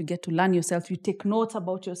yourself. You get to learn yourself. You take notes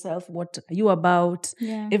about yourself. What are you about?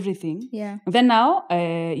 Everything. Yeah. Then now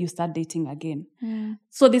you start dating again.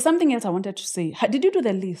 So there's something else I wanted to say. Did you do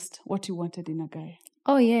the list? What you wanted in a guy?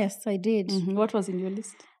 Oh, yes, I did. What was in your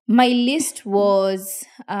list? My list was,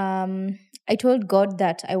 I told God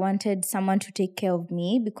that I wanted someone to take care of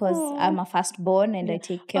me because I'm a firstborn and I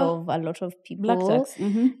take care of a lot of people. Black sex.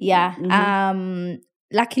 Yeah.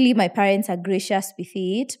 Luckily, my parents are gracious with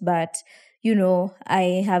it, but,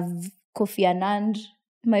 I have Kofi Anand,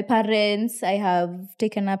 my parents. I have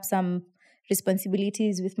taken up some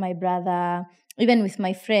responsibilities with my brother. Even with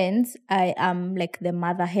my friends, I am like the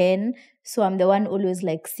mother hen. So I'm the one always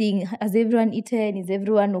like seeing, has everyone eaten? Is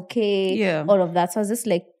everyone okay? Yeah. All of that. So I was just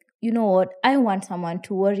like, you know what? I want someone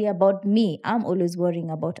to worry about me. I'm always worrying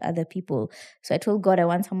about other people. So I told God I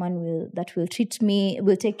want someone that will treat me,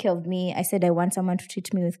 will take care of me. I said I want someone to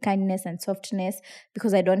treat me with kindness and softness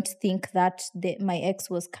because I don't think that my ex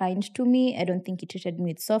was kind to me. I don't think he treated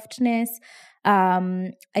me with softness.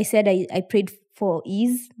 I said I prayed for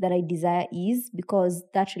ease, that I desire ease because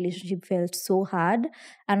that relationship felt so hard.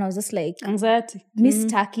 And I was just like, anxiety. Miss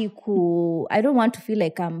Taki, I don't want to feel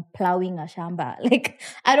like I'm plowing a shamba. Like,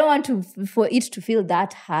 I don't want for it to feel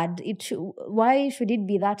that hard. Why should it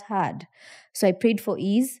be that hard? So I prayed for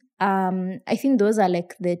ease. I think those are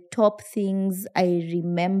like the top things I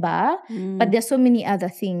remember, but there's so many other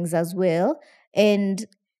things as well. And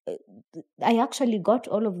I actually got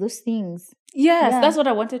all of those things. Yes, that's what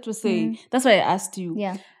I wanted to say. That's why I asked you.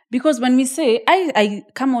 Yeah. Because when we say, I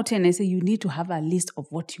come out here and I say, you need to have a list of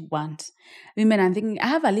what you want. Women, I'm thinking, I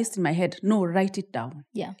have a list in my head. No, write it down.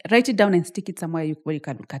 Yeah. Write it down and stick it somewhere where you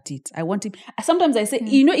can look at it. I want it. Sometimes I say,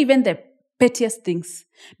 even the pettiest things.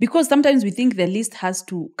 Because sometimes we think the list has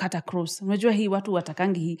to cut across. Unajua hii watu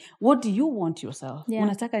watakangi hii. What do you want yourself? Yeah.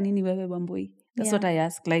 Unataka nini wewe bamboi? That's what I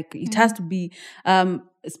ask. Like, it has to be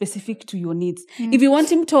specific to your needs. If you want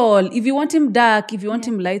him tall, if you want him dark, if you want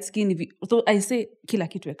him light skin, so I say, kila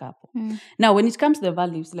kitu weka hapo. Now, when it comes to the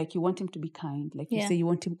values, like you want him to be kind, like you say you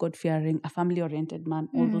want him God-fearing, a family-oriented man,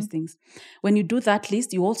 all those things. When you do that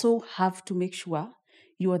list, you also have to make sure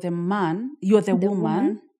you are the man, you are the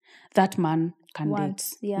woman that man can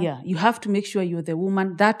Wants, date. yeah. You have to make sure you're the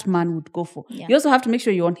woman that man would go for. Yeah. You also have to make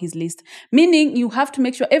sure you're on his list. Meaning you have to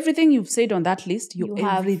make sure everything you've said on that list, You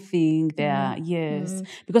have. everything there. Yes.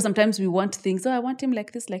 Because sometimes we want things, I want him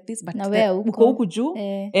like this, but Na where uko? uko huku juu,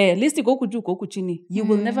 list iko huku juu, uko huku chini. You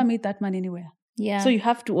will never meet that man anywhere. Yeah. So you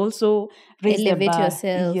have to also raise elevate the bar.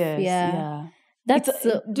 yourself. Yes, Yeah. That's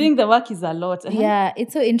doing the work is a lot. Yeah,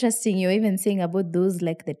 it's so interesting. You're even saying about those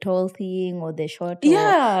like the tall thing or the short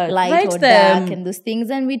Yeah, or light write or them. dark and those things,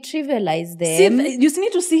 and we trivialize them. You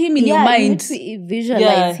need to see him in your mind. You need to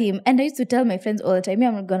visualize him. And I used to tell my friends all the time,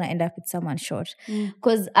 I'm not going to end up with someone short.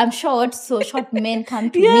 Because I'm short, so short men come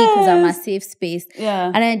to me because I'm a safe space.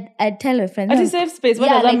 Yeah. And I'd tell my friends. At a safe space, what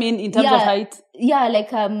does that mean in terms of height? Yeah,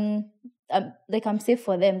 like I'm safe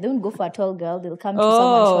for them. They won't go for a tall girl. They'll come to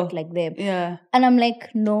someone short like them. Yeah. And I'm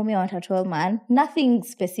like, no, me want a tall man. Nothing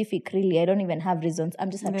specific, really. I don't even have reasons. I'm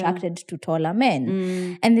just attracted to taller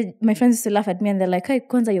men. And my friends used to laugh at me and they're like, hey,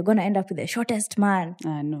 Kwanza, you're going to end up with the shortest man.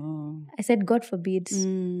 I know. I said, God forbid.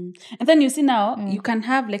 And then you see now, you can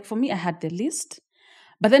have, like for me, I had the list.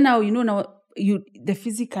 But then now, the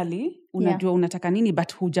physically, unajua unataka nini,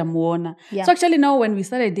 but hujamuona. Yeah. So actually now when we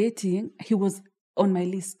started dating, he was on my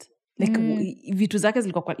list. Like vitu zake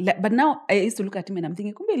zilikuwa kwa, but now I used to look at him and I'm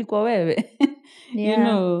thinking kumbe ilikuwa wewe.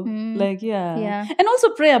 Like and also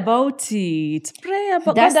pray about it. Pray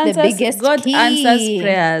about that's the biggest God key. Answers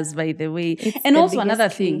prayers, by the way. And also another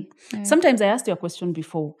key. thing, sometimes I asked you a question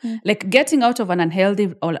before, like getting out of an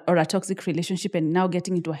unhealthy or a toxic relationship and now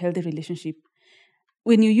getting into a healthy relationship.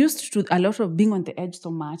 When you used to a lot of being on the edge so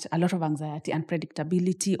much, a lot of anxiety,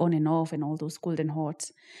 unpredictability, on and off, and all those cold and hot,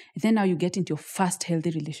 and then now you get into your first healthy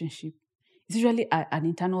relationship. It's usually an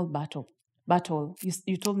internal battle.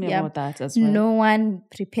 You told me about that as well. No one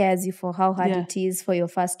prepares you for how hard it is for your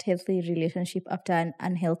first healthy relationship after an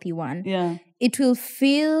unhealthy one. Yeah. It will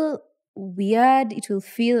feel weird. It will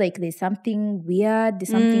feel like there's something weird. There's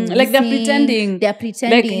something missing. Like they're pretending. They're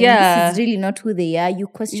pretending. Like, This is really not who they are. You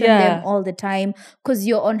question them all the time because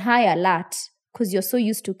you're on high alert. Because you're so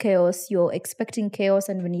used to chaos, you're expecting chaos,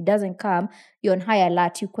 and when it doesn't come, you're on high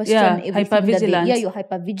alert. You question everything you're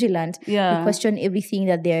hypervigilant. Yeah. You question everything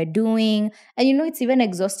that they're doing. And it's even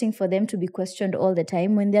exhausting for them to be questioned all the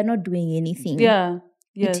time when they're not doing anything. Yeah.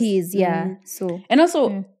 Yes. It is, So and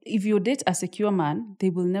also if you date a secure man, they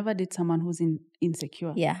will never date someone who's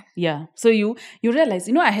insecure. Yeah. So you realize,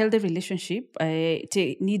 a healthy relationship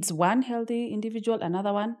needs one healthy individual,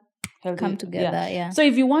 another one healthy. Come together, So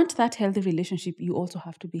if you want that healthy relationship, you also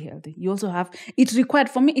have to be healthy. You also have, it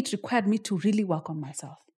required me to really work on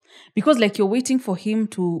myself. Because like you're waiting for him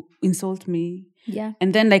to insult me. Yeah.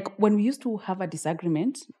 And then like when we used to have a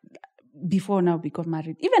disagreement, before now we got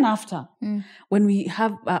married, even after, when we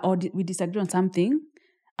have or we disagree on something,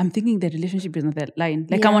 I'm thinking the relationship is on the line.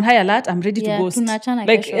 Like I'm on high alert, I'm ready to ghost. Like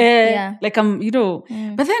I'm,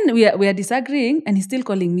 But then we are disagreeing and he's still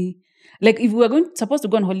calling me. Like if we were supposed to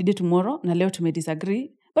go on holiday tomorrow, na leo tume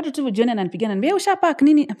disagree, but tu jioni ananipigia na ushapack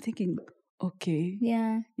nini? I'm thinking, okay.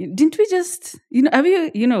 Yeah. Didn't we just, have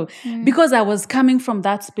you, because I was coming from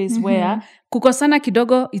that space where kukosana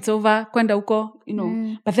kidogo, it's over, kwenda uko,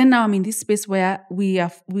 But then now I'm in this space where we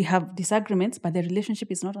have disagreements, but the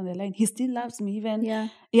relationship is not on the line. He still loves me even. Yeah.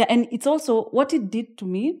 Yeah, and it's also what it did to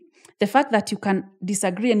me. The fact that you can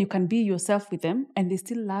disagree and you can be yourself with them and they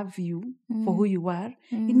still love you for who you are,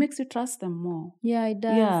 it makes you trust them more. Yeah, it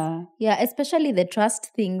does. Yeah, especially the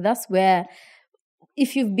trust thing. That's where,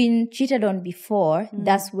 if you've been cheated on before,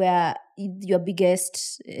 that's where your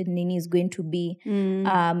biggest nini is going to be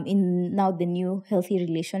in now the new healthy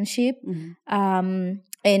relationship.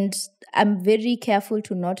 And I'm very careful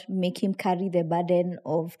to not make him carry the burden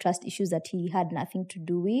of trust issues that he had nothing to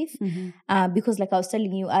do with. Because like I was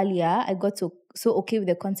telling you earlier, I got so okay with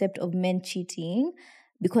the concept of men cheating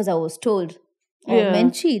because I was told,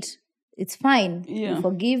 men cheat. It's fine. Yeah. You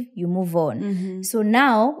forgive, you move on. So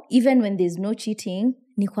now, even when there's no cheating,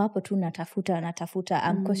 niko hapo tu natafuta.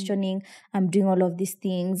 I'm questioning, I'm doing all of these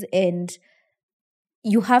things. And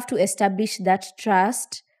you have to establish that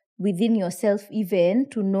trust within yourself even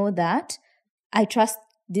to know that I trust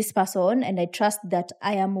this person and I trust that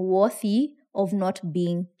I am worthy of not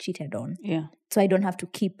being cheated on. Yeah. So I don't have to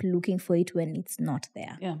keep looking for it when it's not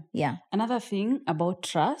there. Yeah. Another thing about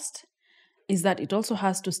trust is that it also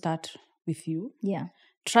has to start with you. Yeah.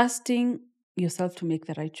 Trusting yourself to make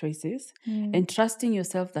the right choices and trusting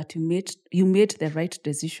yourself that you made the right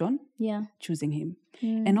decision. Yeah. Choosing him.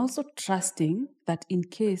 And also trusting that in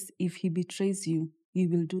case if he betrays you, you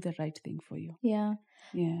will do the right thing for you. Yeah.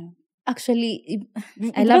 Yeah. Actually,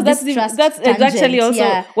 I love this trust that's tangent. actually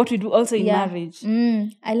also what we do also in marriage.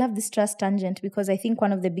 I love this trust tangent because I think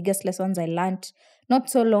one of the biggest lessons I learned not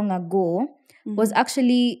so long ago was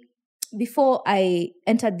actually before I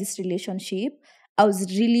entered this relationship, I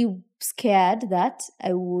was really scared that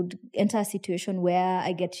I would enter a situation where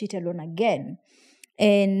I get cheated on again.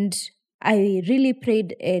 And I really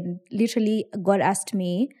prayed, and literally God asked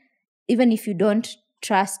me, even if you don't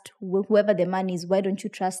trust whoever the man is, why don't you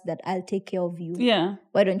trust that I'll take care of you? Yeah.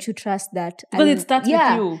 Why don't you trust that? Because it starts with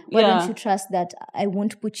you. Why don't you trust that I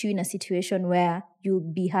won't put you in a situation where you'll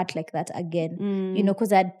be hurt like that again?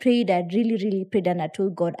 Because I'd really, really prayed, and I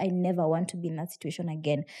told God, I never want to be in that situation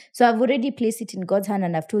again. So I've already placed it in God's hand,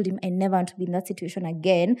 and I've told him I never want to be in that situation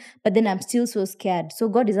again. But then I'm still so scared. So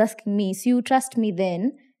God is asking me, so you trust me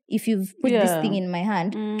then? If you've put this thing in my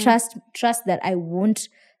hand, trust that I won't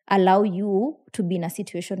allow you to be in a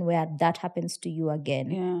situation where that happens to you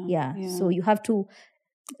again. Yeah. So you have to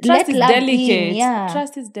trust is delicate. In. Yeah.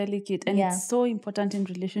 Trust is delicate, and it's so important in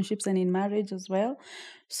relationships and in marriage as well.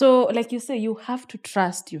 So, like you say, you have to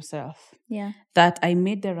trust yourself. Yeah. That I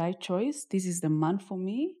made the right choice. This is the man for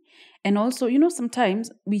me. And also,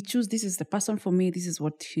 sometimes we choose, this is the person for me. This is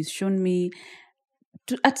what he's shown me.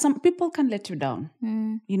 At some people can let you down,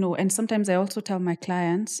 and sometimes I also tell my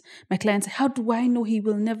clients, how do I know he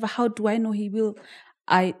will never? How do I know he will?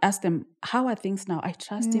 I ask them, how are things now? I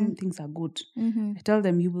trust him. Things are good. I tell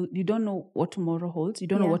them, you don't know what tomorrow holds. You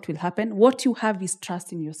don't know what will happen. What you have is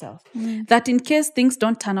trust in yourself. That in case things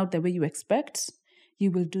don't turn out the way you expect, you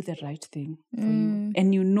will do the right thing for you,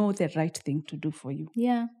 and you know the right thing to do for you.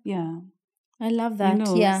 Yeah. Yeah. I love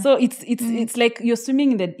that. Yeah. So it's like you're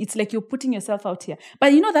swimming in that. It's like you're putting yourself out here.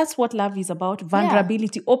 But that's what love is about: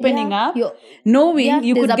 vulnerability, opening up, knowing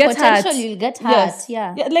you could get hurt. You'll get hurt. Yes.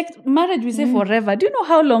 Yeah. Like marriage, we say forever. Do you know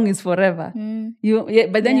how long is forever?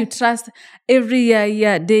 But then you trust every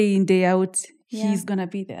year, day in, day out. He's gonna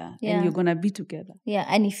be there, and you're gonna be together. Yeah,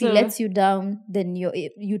 and if he lets you down, then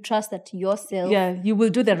you trust that yourself. Yeah, you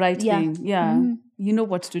will do the right thing. Yeah, you know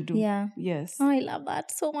what to do. Yeah. Yes. Oh, I love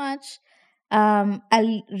that so much.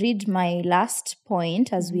 I'll read my last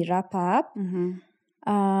point as we wrap up.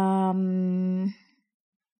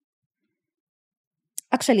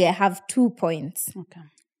 Actually, I have 2 points. Okay.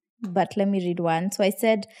 But let me read one. So I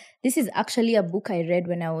said, this is actually a book I read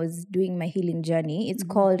when I was doing my healing journey. It's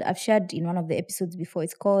called, I've shared in one of the episodes before,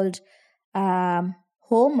 it's called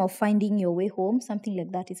Home or Finding Your Way Home, something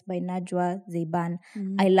like that. It's by Najwa Zeiban.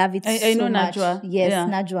 I love it I know much. Najwa. Yes, yeah.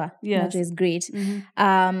 Najwa. Yes. Najwa is great.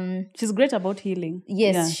 She's great about healing.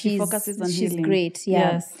 Yes, she focuses on healing. She's great.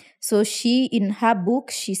 Yeah. Yes. So in her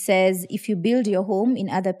book, she says, if you build your home in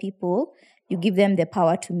other people, you give them the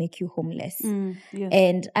power to make you homeless. Yes.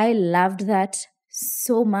 And I loved that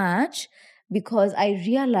so much because I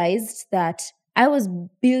realized that I was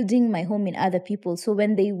building my home in other people. So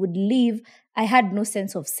when they would leave, I had no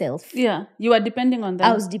sense of self. Yeah, you were depending on them.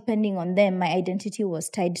 I was depending on them. My identity was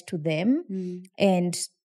tied to them. And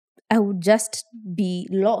I would just be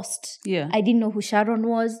lost. Yeah. I didn't know who Sharon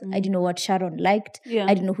was. I didn't know what Sharon liked. Yeah.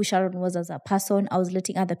 I didn't know who Sharon was as a person. I was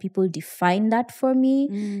letting other people define that for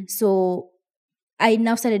me. So I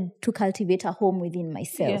now started to cultivate a home within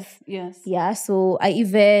myself. Yes. Yeah. So I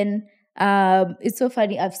even, it's so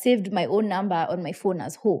funny, I've saved my own number on my phone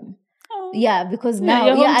as home. Oh. Yeah, because now,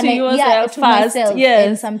 to myself. Yes.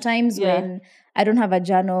 And sometimes when I don't have a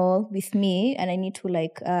journal with me and I need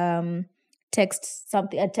to text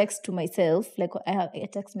something, I text to myself, like I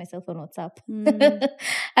text myself on WhatsApp.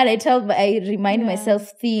 And I remind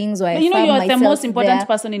myself things, or I you are the most important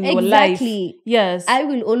person in your life. Exactly. Yes. I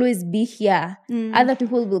will always be here. Other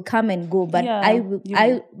people will come and go, but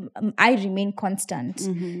I remain constant.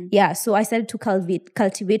 Yeah. So I started to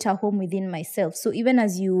cultivate a home within myself. So even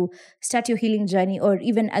as you start your healing journey, or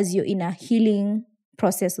even as you're in a healing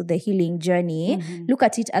process of the healing journey, look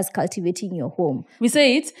at it as cultivating your home. We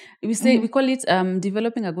call it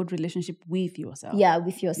developing a good relationship with yourself. Yeah,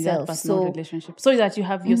 with yourself. That personal relationship. So that you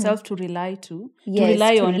have yourself to rely to. Yes,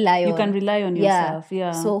 to rely on. You can rely on yourself. Yeah.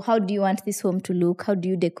 So how do you want this home to look? How do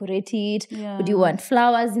you decorate it? Yeah. Do you want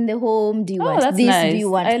flowers in the home? Do you want this? Nice. Do you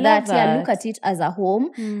want that? Yeah, look at it as a home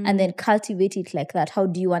and then cultivate it like that. How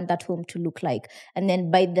do you want that home to look like? And then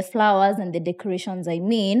by the flowers and the decorations, I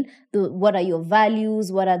mean, what are your values?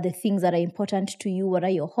 What are the things that are important to you? What are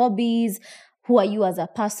your hobbies? Who are you as a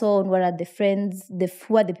person? What are the friends?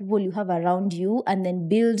 Who are the people you have around you? And then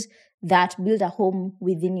build a home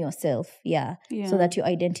within yourself. Yeah. So that your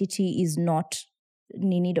identity is not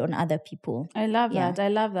needed on other people. I love that. I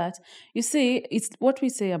love that. You see, it's what we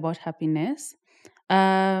say about happiness.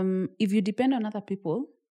 If you depend on other people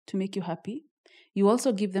to make you happy, you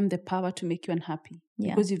also give them the power to make you unhappy.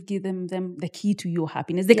 Yeah. Because you've given them the key to your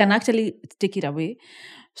happiness. They can actually take it away.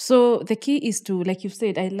 So the key is to, like you've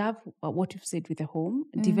said, I love what you've said with the home,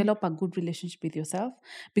 develop a good relationship with yourself,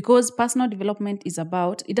 because personal development is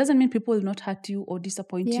about, it doesn't mean people will not hurt you or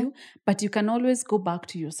disappoint you, but you can always go back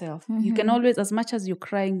to yourself. You can always, as much as you're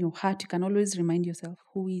crying your heart, you can always remind yourself,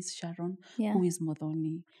 who is Sharon? Who is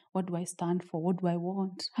Muthoni? What do I stand for? What do I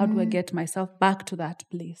want? How do I get myself back to that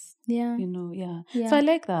place? Yeah. You know, So I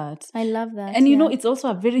like that. I love that. And you know, it's also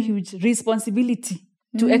a very huge responsibility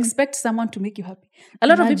to expect someone to make you happy. A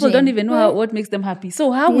lot of people don't even know what makes them happy.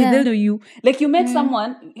 So how will they know you? Like you met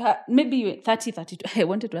someone, maybe you're 30, 32. I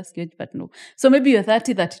wanted to ask you, but no. So maybe you're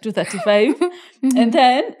 30, 32, 35. And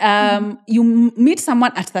then you meet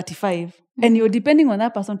someone at 35 and you're depending on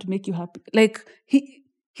that person to make you happy. Like he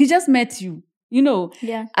just met you, you know.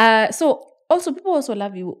 Yeah. So also people also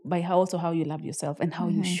love you by how you love yourself and how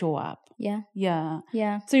you show up. Yeah.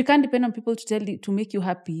 So you can't depend on people to tell you to make you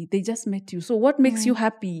happy. They just met you. So what makes you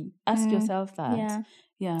happy? Ask yourself that.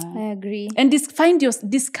 Yeah. I agree. And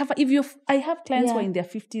discover I have clients who are in their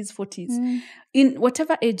 50s, 40s. In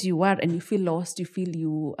whatever age you are and you feel lost, you feel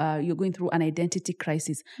you're going through an identity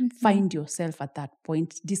crisis, find yourself at that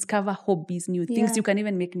point. Discover hobbies, new things. You can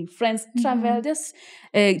even make new friends, travel, just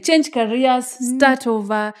change careers, start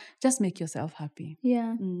over. Just make yourself happy.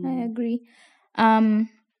 Yeah, I agree.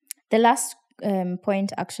 The last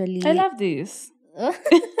point, actually. I love this. Thank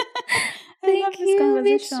love these you,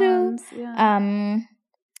 conversations. Yeah.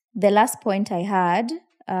 The last point I had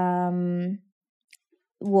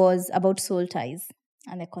was about soul ties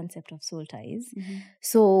and the concept of soul ties.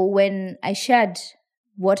 So when I shared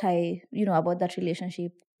what I, about that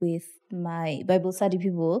relationship with my Bible study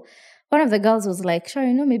people, one of the girls was like, sure,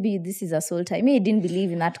 maybe this is a soul tie. Me, I didn't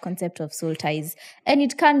believe in that concept of soul ties. And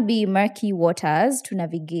it can be murky waters to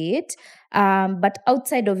navigate. But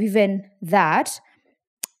outside of even that,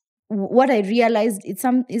 what I realized is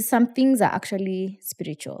some things are actually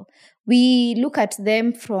spiritual. We look at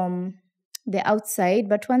them from the outside,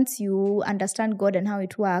 but once you understand God and how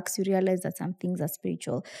it works, you realize that some things are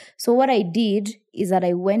spiritual. So what I did is that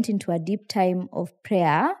I went into a deep time of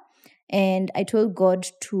prayer and I told God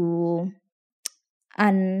to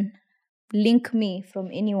unlink me from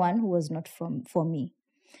anyone who was not for me.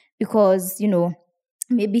 Because,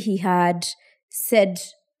 maybe he had said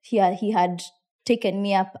he had taken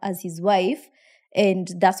me up as his wife,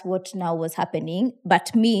 and that's what now was happening.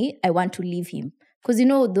 But me, I want to leave him. Because,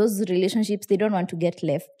 those relationships, they don't want to get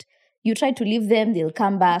left. You try to leave them, they'll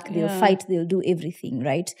come back, they'll fight, they'll do everything,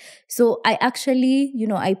 right? So I actually,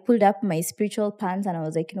 I pulled up my spiritual pants and I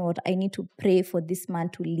was like, you know what, I need to pray for this man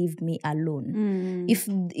to leave me alone.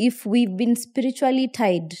 If we've been spiritually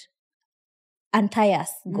tied, untie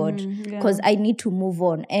us, God, because I need to move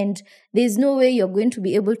on. And there's no way you're going to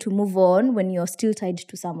be able to move on when you're still tied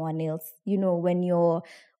to someone else.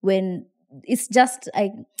 When it's just,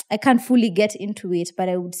 I can't fully get into it, but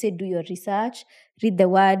I would say do your research, read the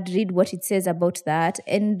word, read what it says about that,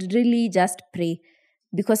 and really just pray,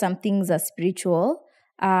 because some things are spiritual.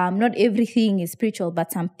 Not everything is spiritual,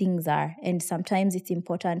 but some things are. And sometimes it's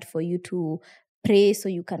important for you to pray so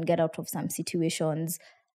you can get out of some situations.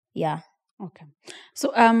 Yeah. Okay.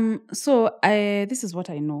 So this is what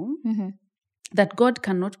I know, that God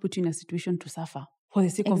cannot put you in a situation to suffer for the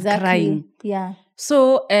sake of crying. Yeah.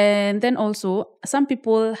 So, and then also, some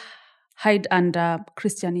people hide under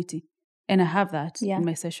Christianity. And I have that in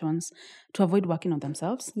my sessions to avoid working on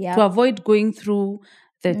themselves, to avoid going through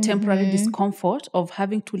the temporary discomfort of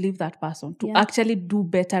having to leave that person, to actually do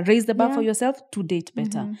better, raise the bar for yourself, to date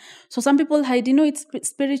better. So some people hide, it's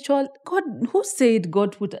spiritual. God, who said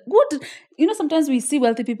God would? God, sometimes we see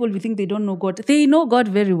wealthy people, we think they don't know God. They know God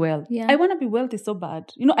very well. Yeah. I want to be wealthy so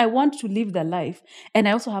bad. I want to live the life. And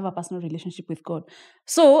I also have a personal relationship with God.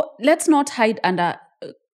 So let's not hide under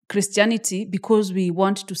Christianity because we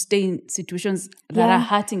want to stay in situations that are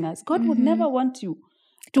hurting us. God would never want you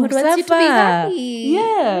to suffer. You to be happy.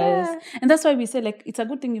 Yes. Yeah. And that's why we say, it's a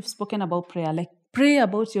good thing you've spoken about prayer. Pray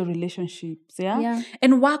about your relationships,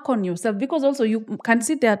 and work on yourself, because also you can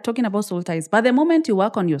sit there talking about soul ties, but the moment you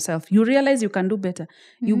work on yourself, you realize you can do better.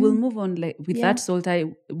 You will move on with that soul tie,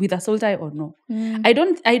 with a soul tie or no. I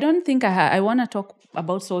don't think I want to talk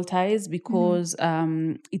about soul ties because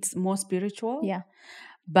it's more spiritual. Yeah.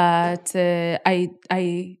 But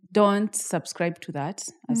I don't subscribe to that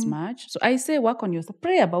as much. So I say work on yourself.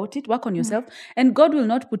 Pray about it. Work on yourself. And God will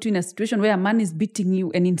not put you in a situation where a man is beating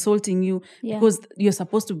you and insulting you because you're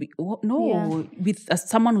supposed to be... with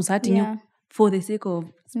someone who's hurting you for the sake of...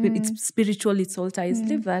 It's spiritual, it's soul ties.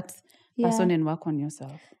 Leave that person and work on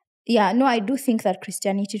yourself. Yeah, no, I do think that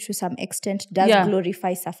Christianity to some extent does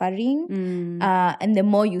glorify suffering. And the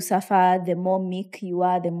more you suffer, the more meek you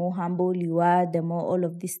are, the more humble you are, the more all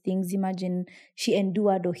of these things. Imagine she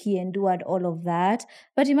endured or he endured all of that.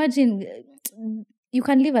 But imagine you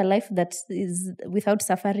can live a life that is without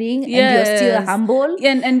suffering and you're still humble.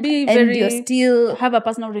 And be and you're still have a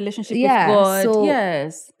personal relationship with God. So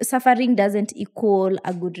suffering doesn't equal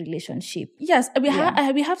a good relationship. Yes, we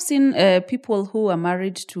have seen people who are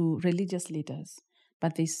married to religious leaders,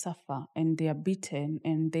 but they suffer and they are beaten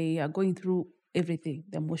and they are going through everything,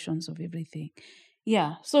 the emotions of everything.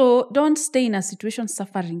 Yeah, so don't stay in a situation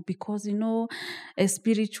suffering because, a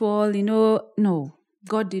spiritual, no.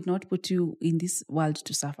 God did not put you in this world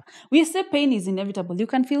to suffer. We say pain is inevitable. You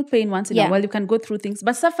can feel pain once in a while. You can go through things.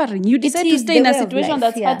 But suffering, you decide to stay in a situation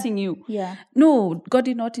that's hurting you. Yeah. No, God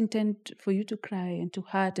did not intend for you to cry and to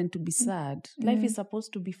hurt and to be sad. Life is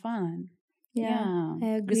supposed to be fun. Yeah, I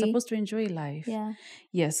agree. We're supposed to enjoy life. Yeah.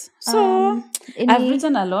 Yes. So I've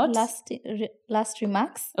written a lot. Last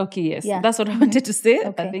remarks? Okay, yes. Yeah. That's what I wanted to say.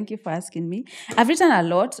 Okay. But thank you for asking me. I've written a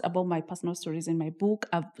lot about my personal stories in my book.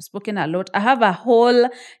 I've spoken a lot. I have a whole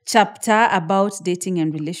chapter about dating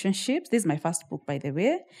and relationships. This is my first book, by the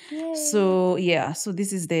way. Yay. So, so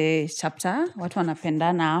this is the chapter. What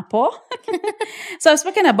wanapenda na hapo? So I've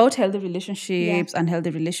spoken about healthy relationships, unhealthy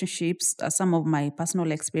relationships, some of my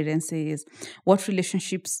personal experiences, what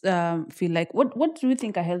relationships feel like. What do you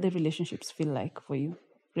think a healthy relationships feel like for you?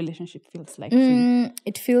 Relationship feels like for you?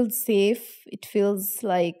 It feels safe. It feels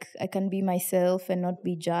like I can be myself and not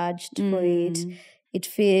be judged for it. It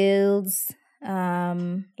feels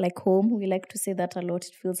like home. We like to say that a lot.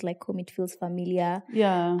 It feels like home. It feels familiar.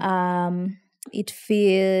 Yeah. It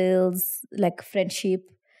feels like friendship.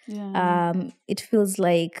 Yeah. It feels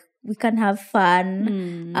like we can have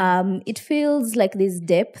fun. It feels like there's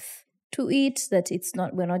depth to it, that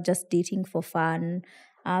we're not just dating for fun.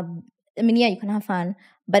 You can have fun,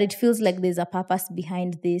 but it feels like there's a purpose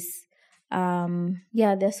behind this.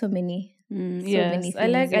 There's so many. Many things. I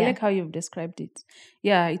like how you've described it.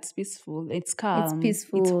 Yeah, it's peaceful. It's calm. It's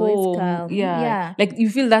peaceful. It's home. It's calm. Yeah. Like you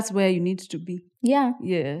feel that's where you need to be. Yeah.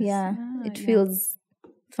 Yes. Yeah. It feels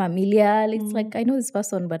familiar. It's like I know this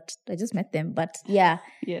person, but I just met them. But yeah.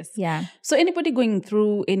 Yes. Yeah. So anybody going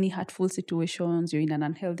through any hurtful situations, you're in an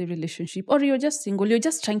unhealthy relationship, or you're just single, you're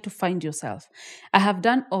just trying to find yourself. I have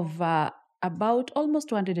done over about almost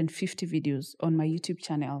 250 videos on my YouTube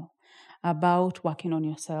channel about working on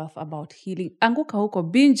yourself, about healing. Anguka huko,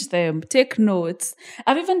 binge them, take notes.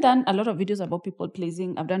 I've even done a lot of videos about people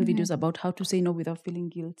pleasing. I've done videos about how to say no without feeling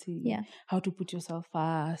guilty, how to put yourself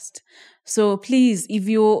first. So please, if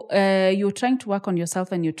you're trying to work on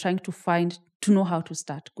yourself and you're trying to know how to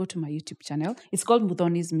start, go to my YouTube channel. It's called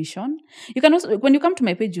Muthoni's Mission. You can also, when you come to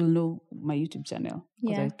my page, you'll know my YouTube channel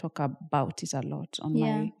because I talk about it a lot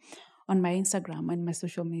on my Instagram and my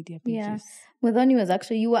social media pages. Yeah.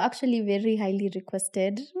 Muthoni you were actually very highly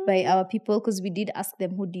requested by our people because we did ask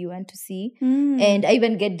them, who do you want to see? And I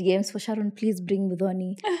even get DMs for Sharon, please bring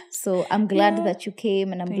Muthoni. So I'm glad that you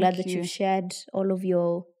came, and I'm glad that you've shared all of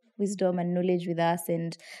your wisdom and knowledge with us.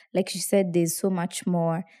 And like she said, there's so much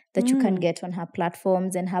more that you can get on her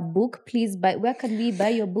platforms and her book. Please buy. Where can we buy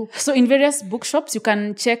your book? So in various bookshops, you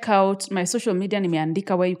can check out my social media,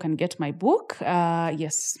 nimeandika, where you can get my book.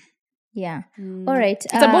 Yes. Yeah. All right.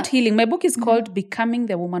 It's about healing. My book is called Becoming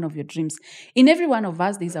the Woman of Your Dreams. In every one of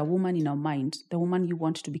us, there's a woman in our mind, the woman you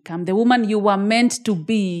want to become, the woman you were meant to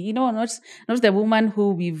be. Not the woman who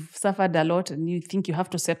we've suffered a lot and you think you have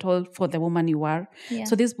to settle for the woman you are. Yeah.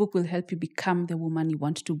 So this book will help you become the woman you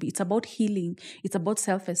want to be. It's about healing. It's about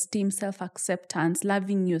self-esteem, self-acceptance,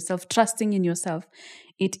 loving yourself, trusting in yourself.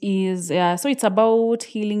 It is, so it's about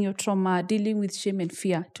healing your trauma, dealing with shame and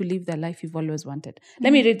fear to live the life you've always wanted.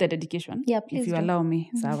 Let me read the dedication, please if you allow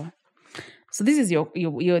me, Sawa. So this is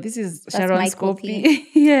this is That's Sharon's copy.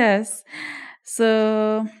 Yes.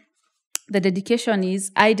 So the dedication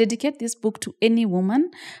is, I dedicate this book to any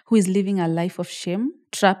woman who is living a life of shame,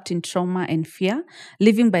 trapped in trauma and fear,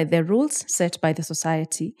 living by the rules set by the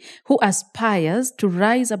society, who aspires to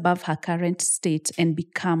rise above her current state and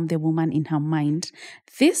become the woman in her mind.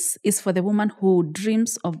 This is for the woman who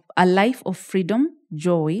dreams of a life of freedom,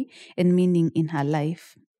 joy, and meaning in her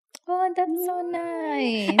life. Oh, that's so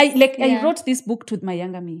nice. I wrote this book to my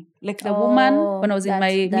younger me. Like the woman, when I was in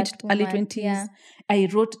my early 20s,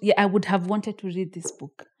 I would have wanted to read this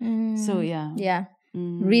book. So, yeah. Yeah.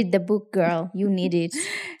 Read the book, girl. You need it.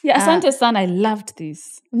 Asante San, I loved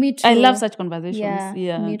this. Me too. I love such conversations.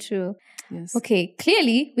 Yeah, me too. Yes. Okay,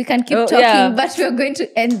 clearly we can keep talking, but we're going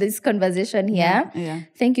to end this conversation here. Yeah.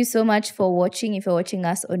 Thank you so much for watching. If you're watching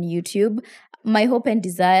us on YouTube, my hope and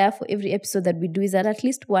desire for every episode that we do is that at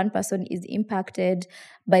least one person is impacted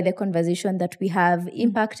by the conversation that we have,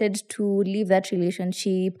 impacted to leave that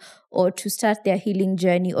relationship or to start their healing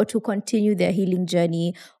journey or to continue their healing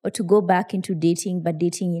journey or to go back into dating, but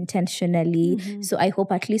dating intentionally. So I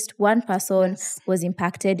hope at least one person was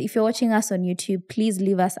impacted. If you're watching us on YouTube, please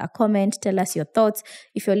leave us a comment, tell us your thoughts.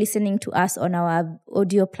 If you're listening to us on our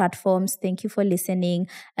audio platforms, thank you for listening.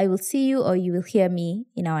 I will see you or you will hear me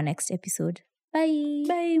in our next episode. Bye.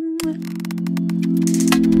 Bye.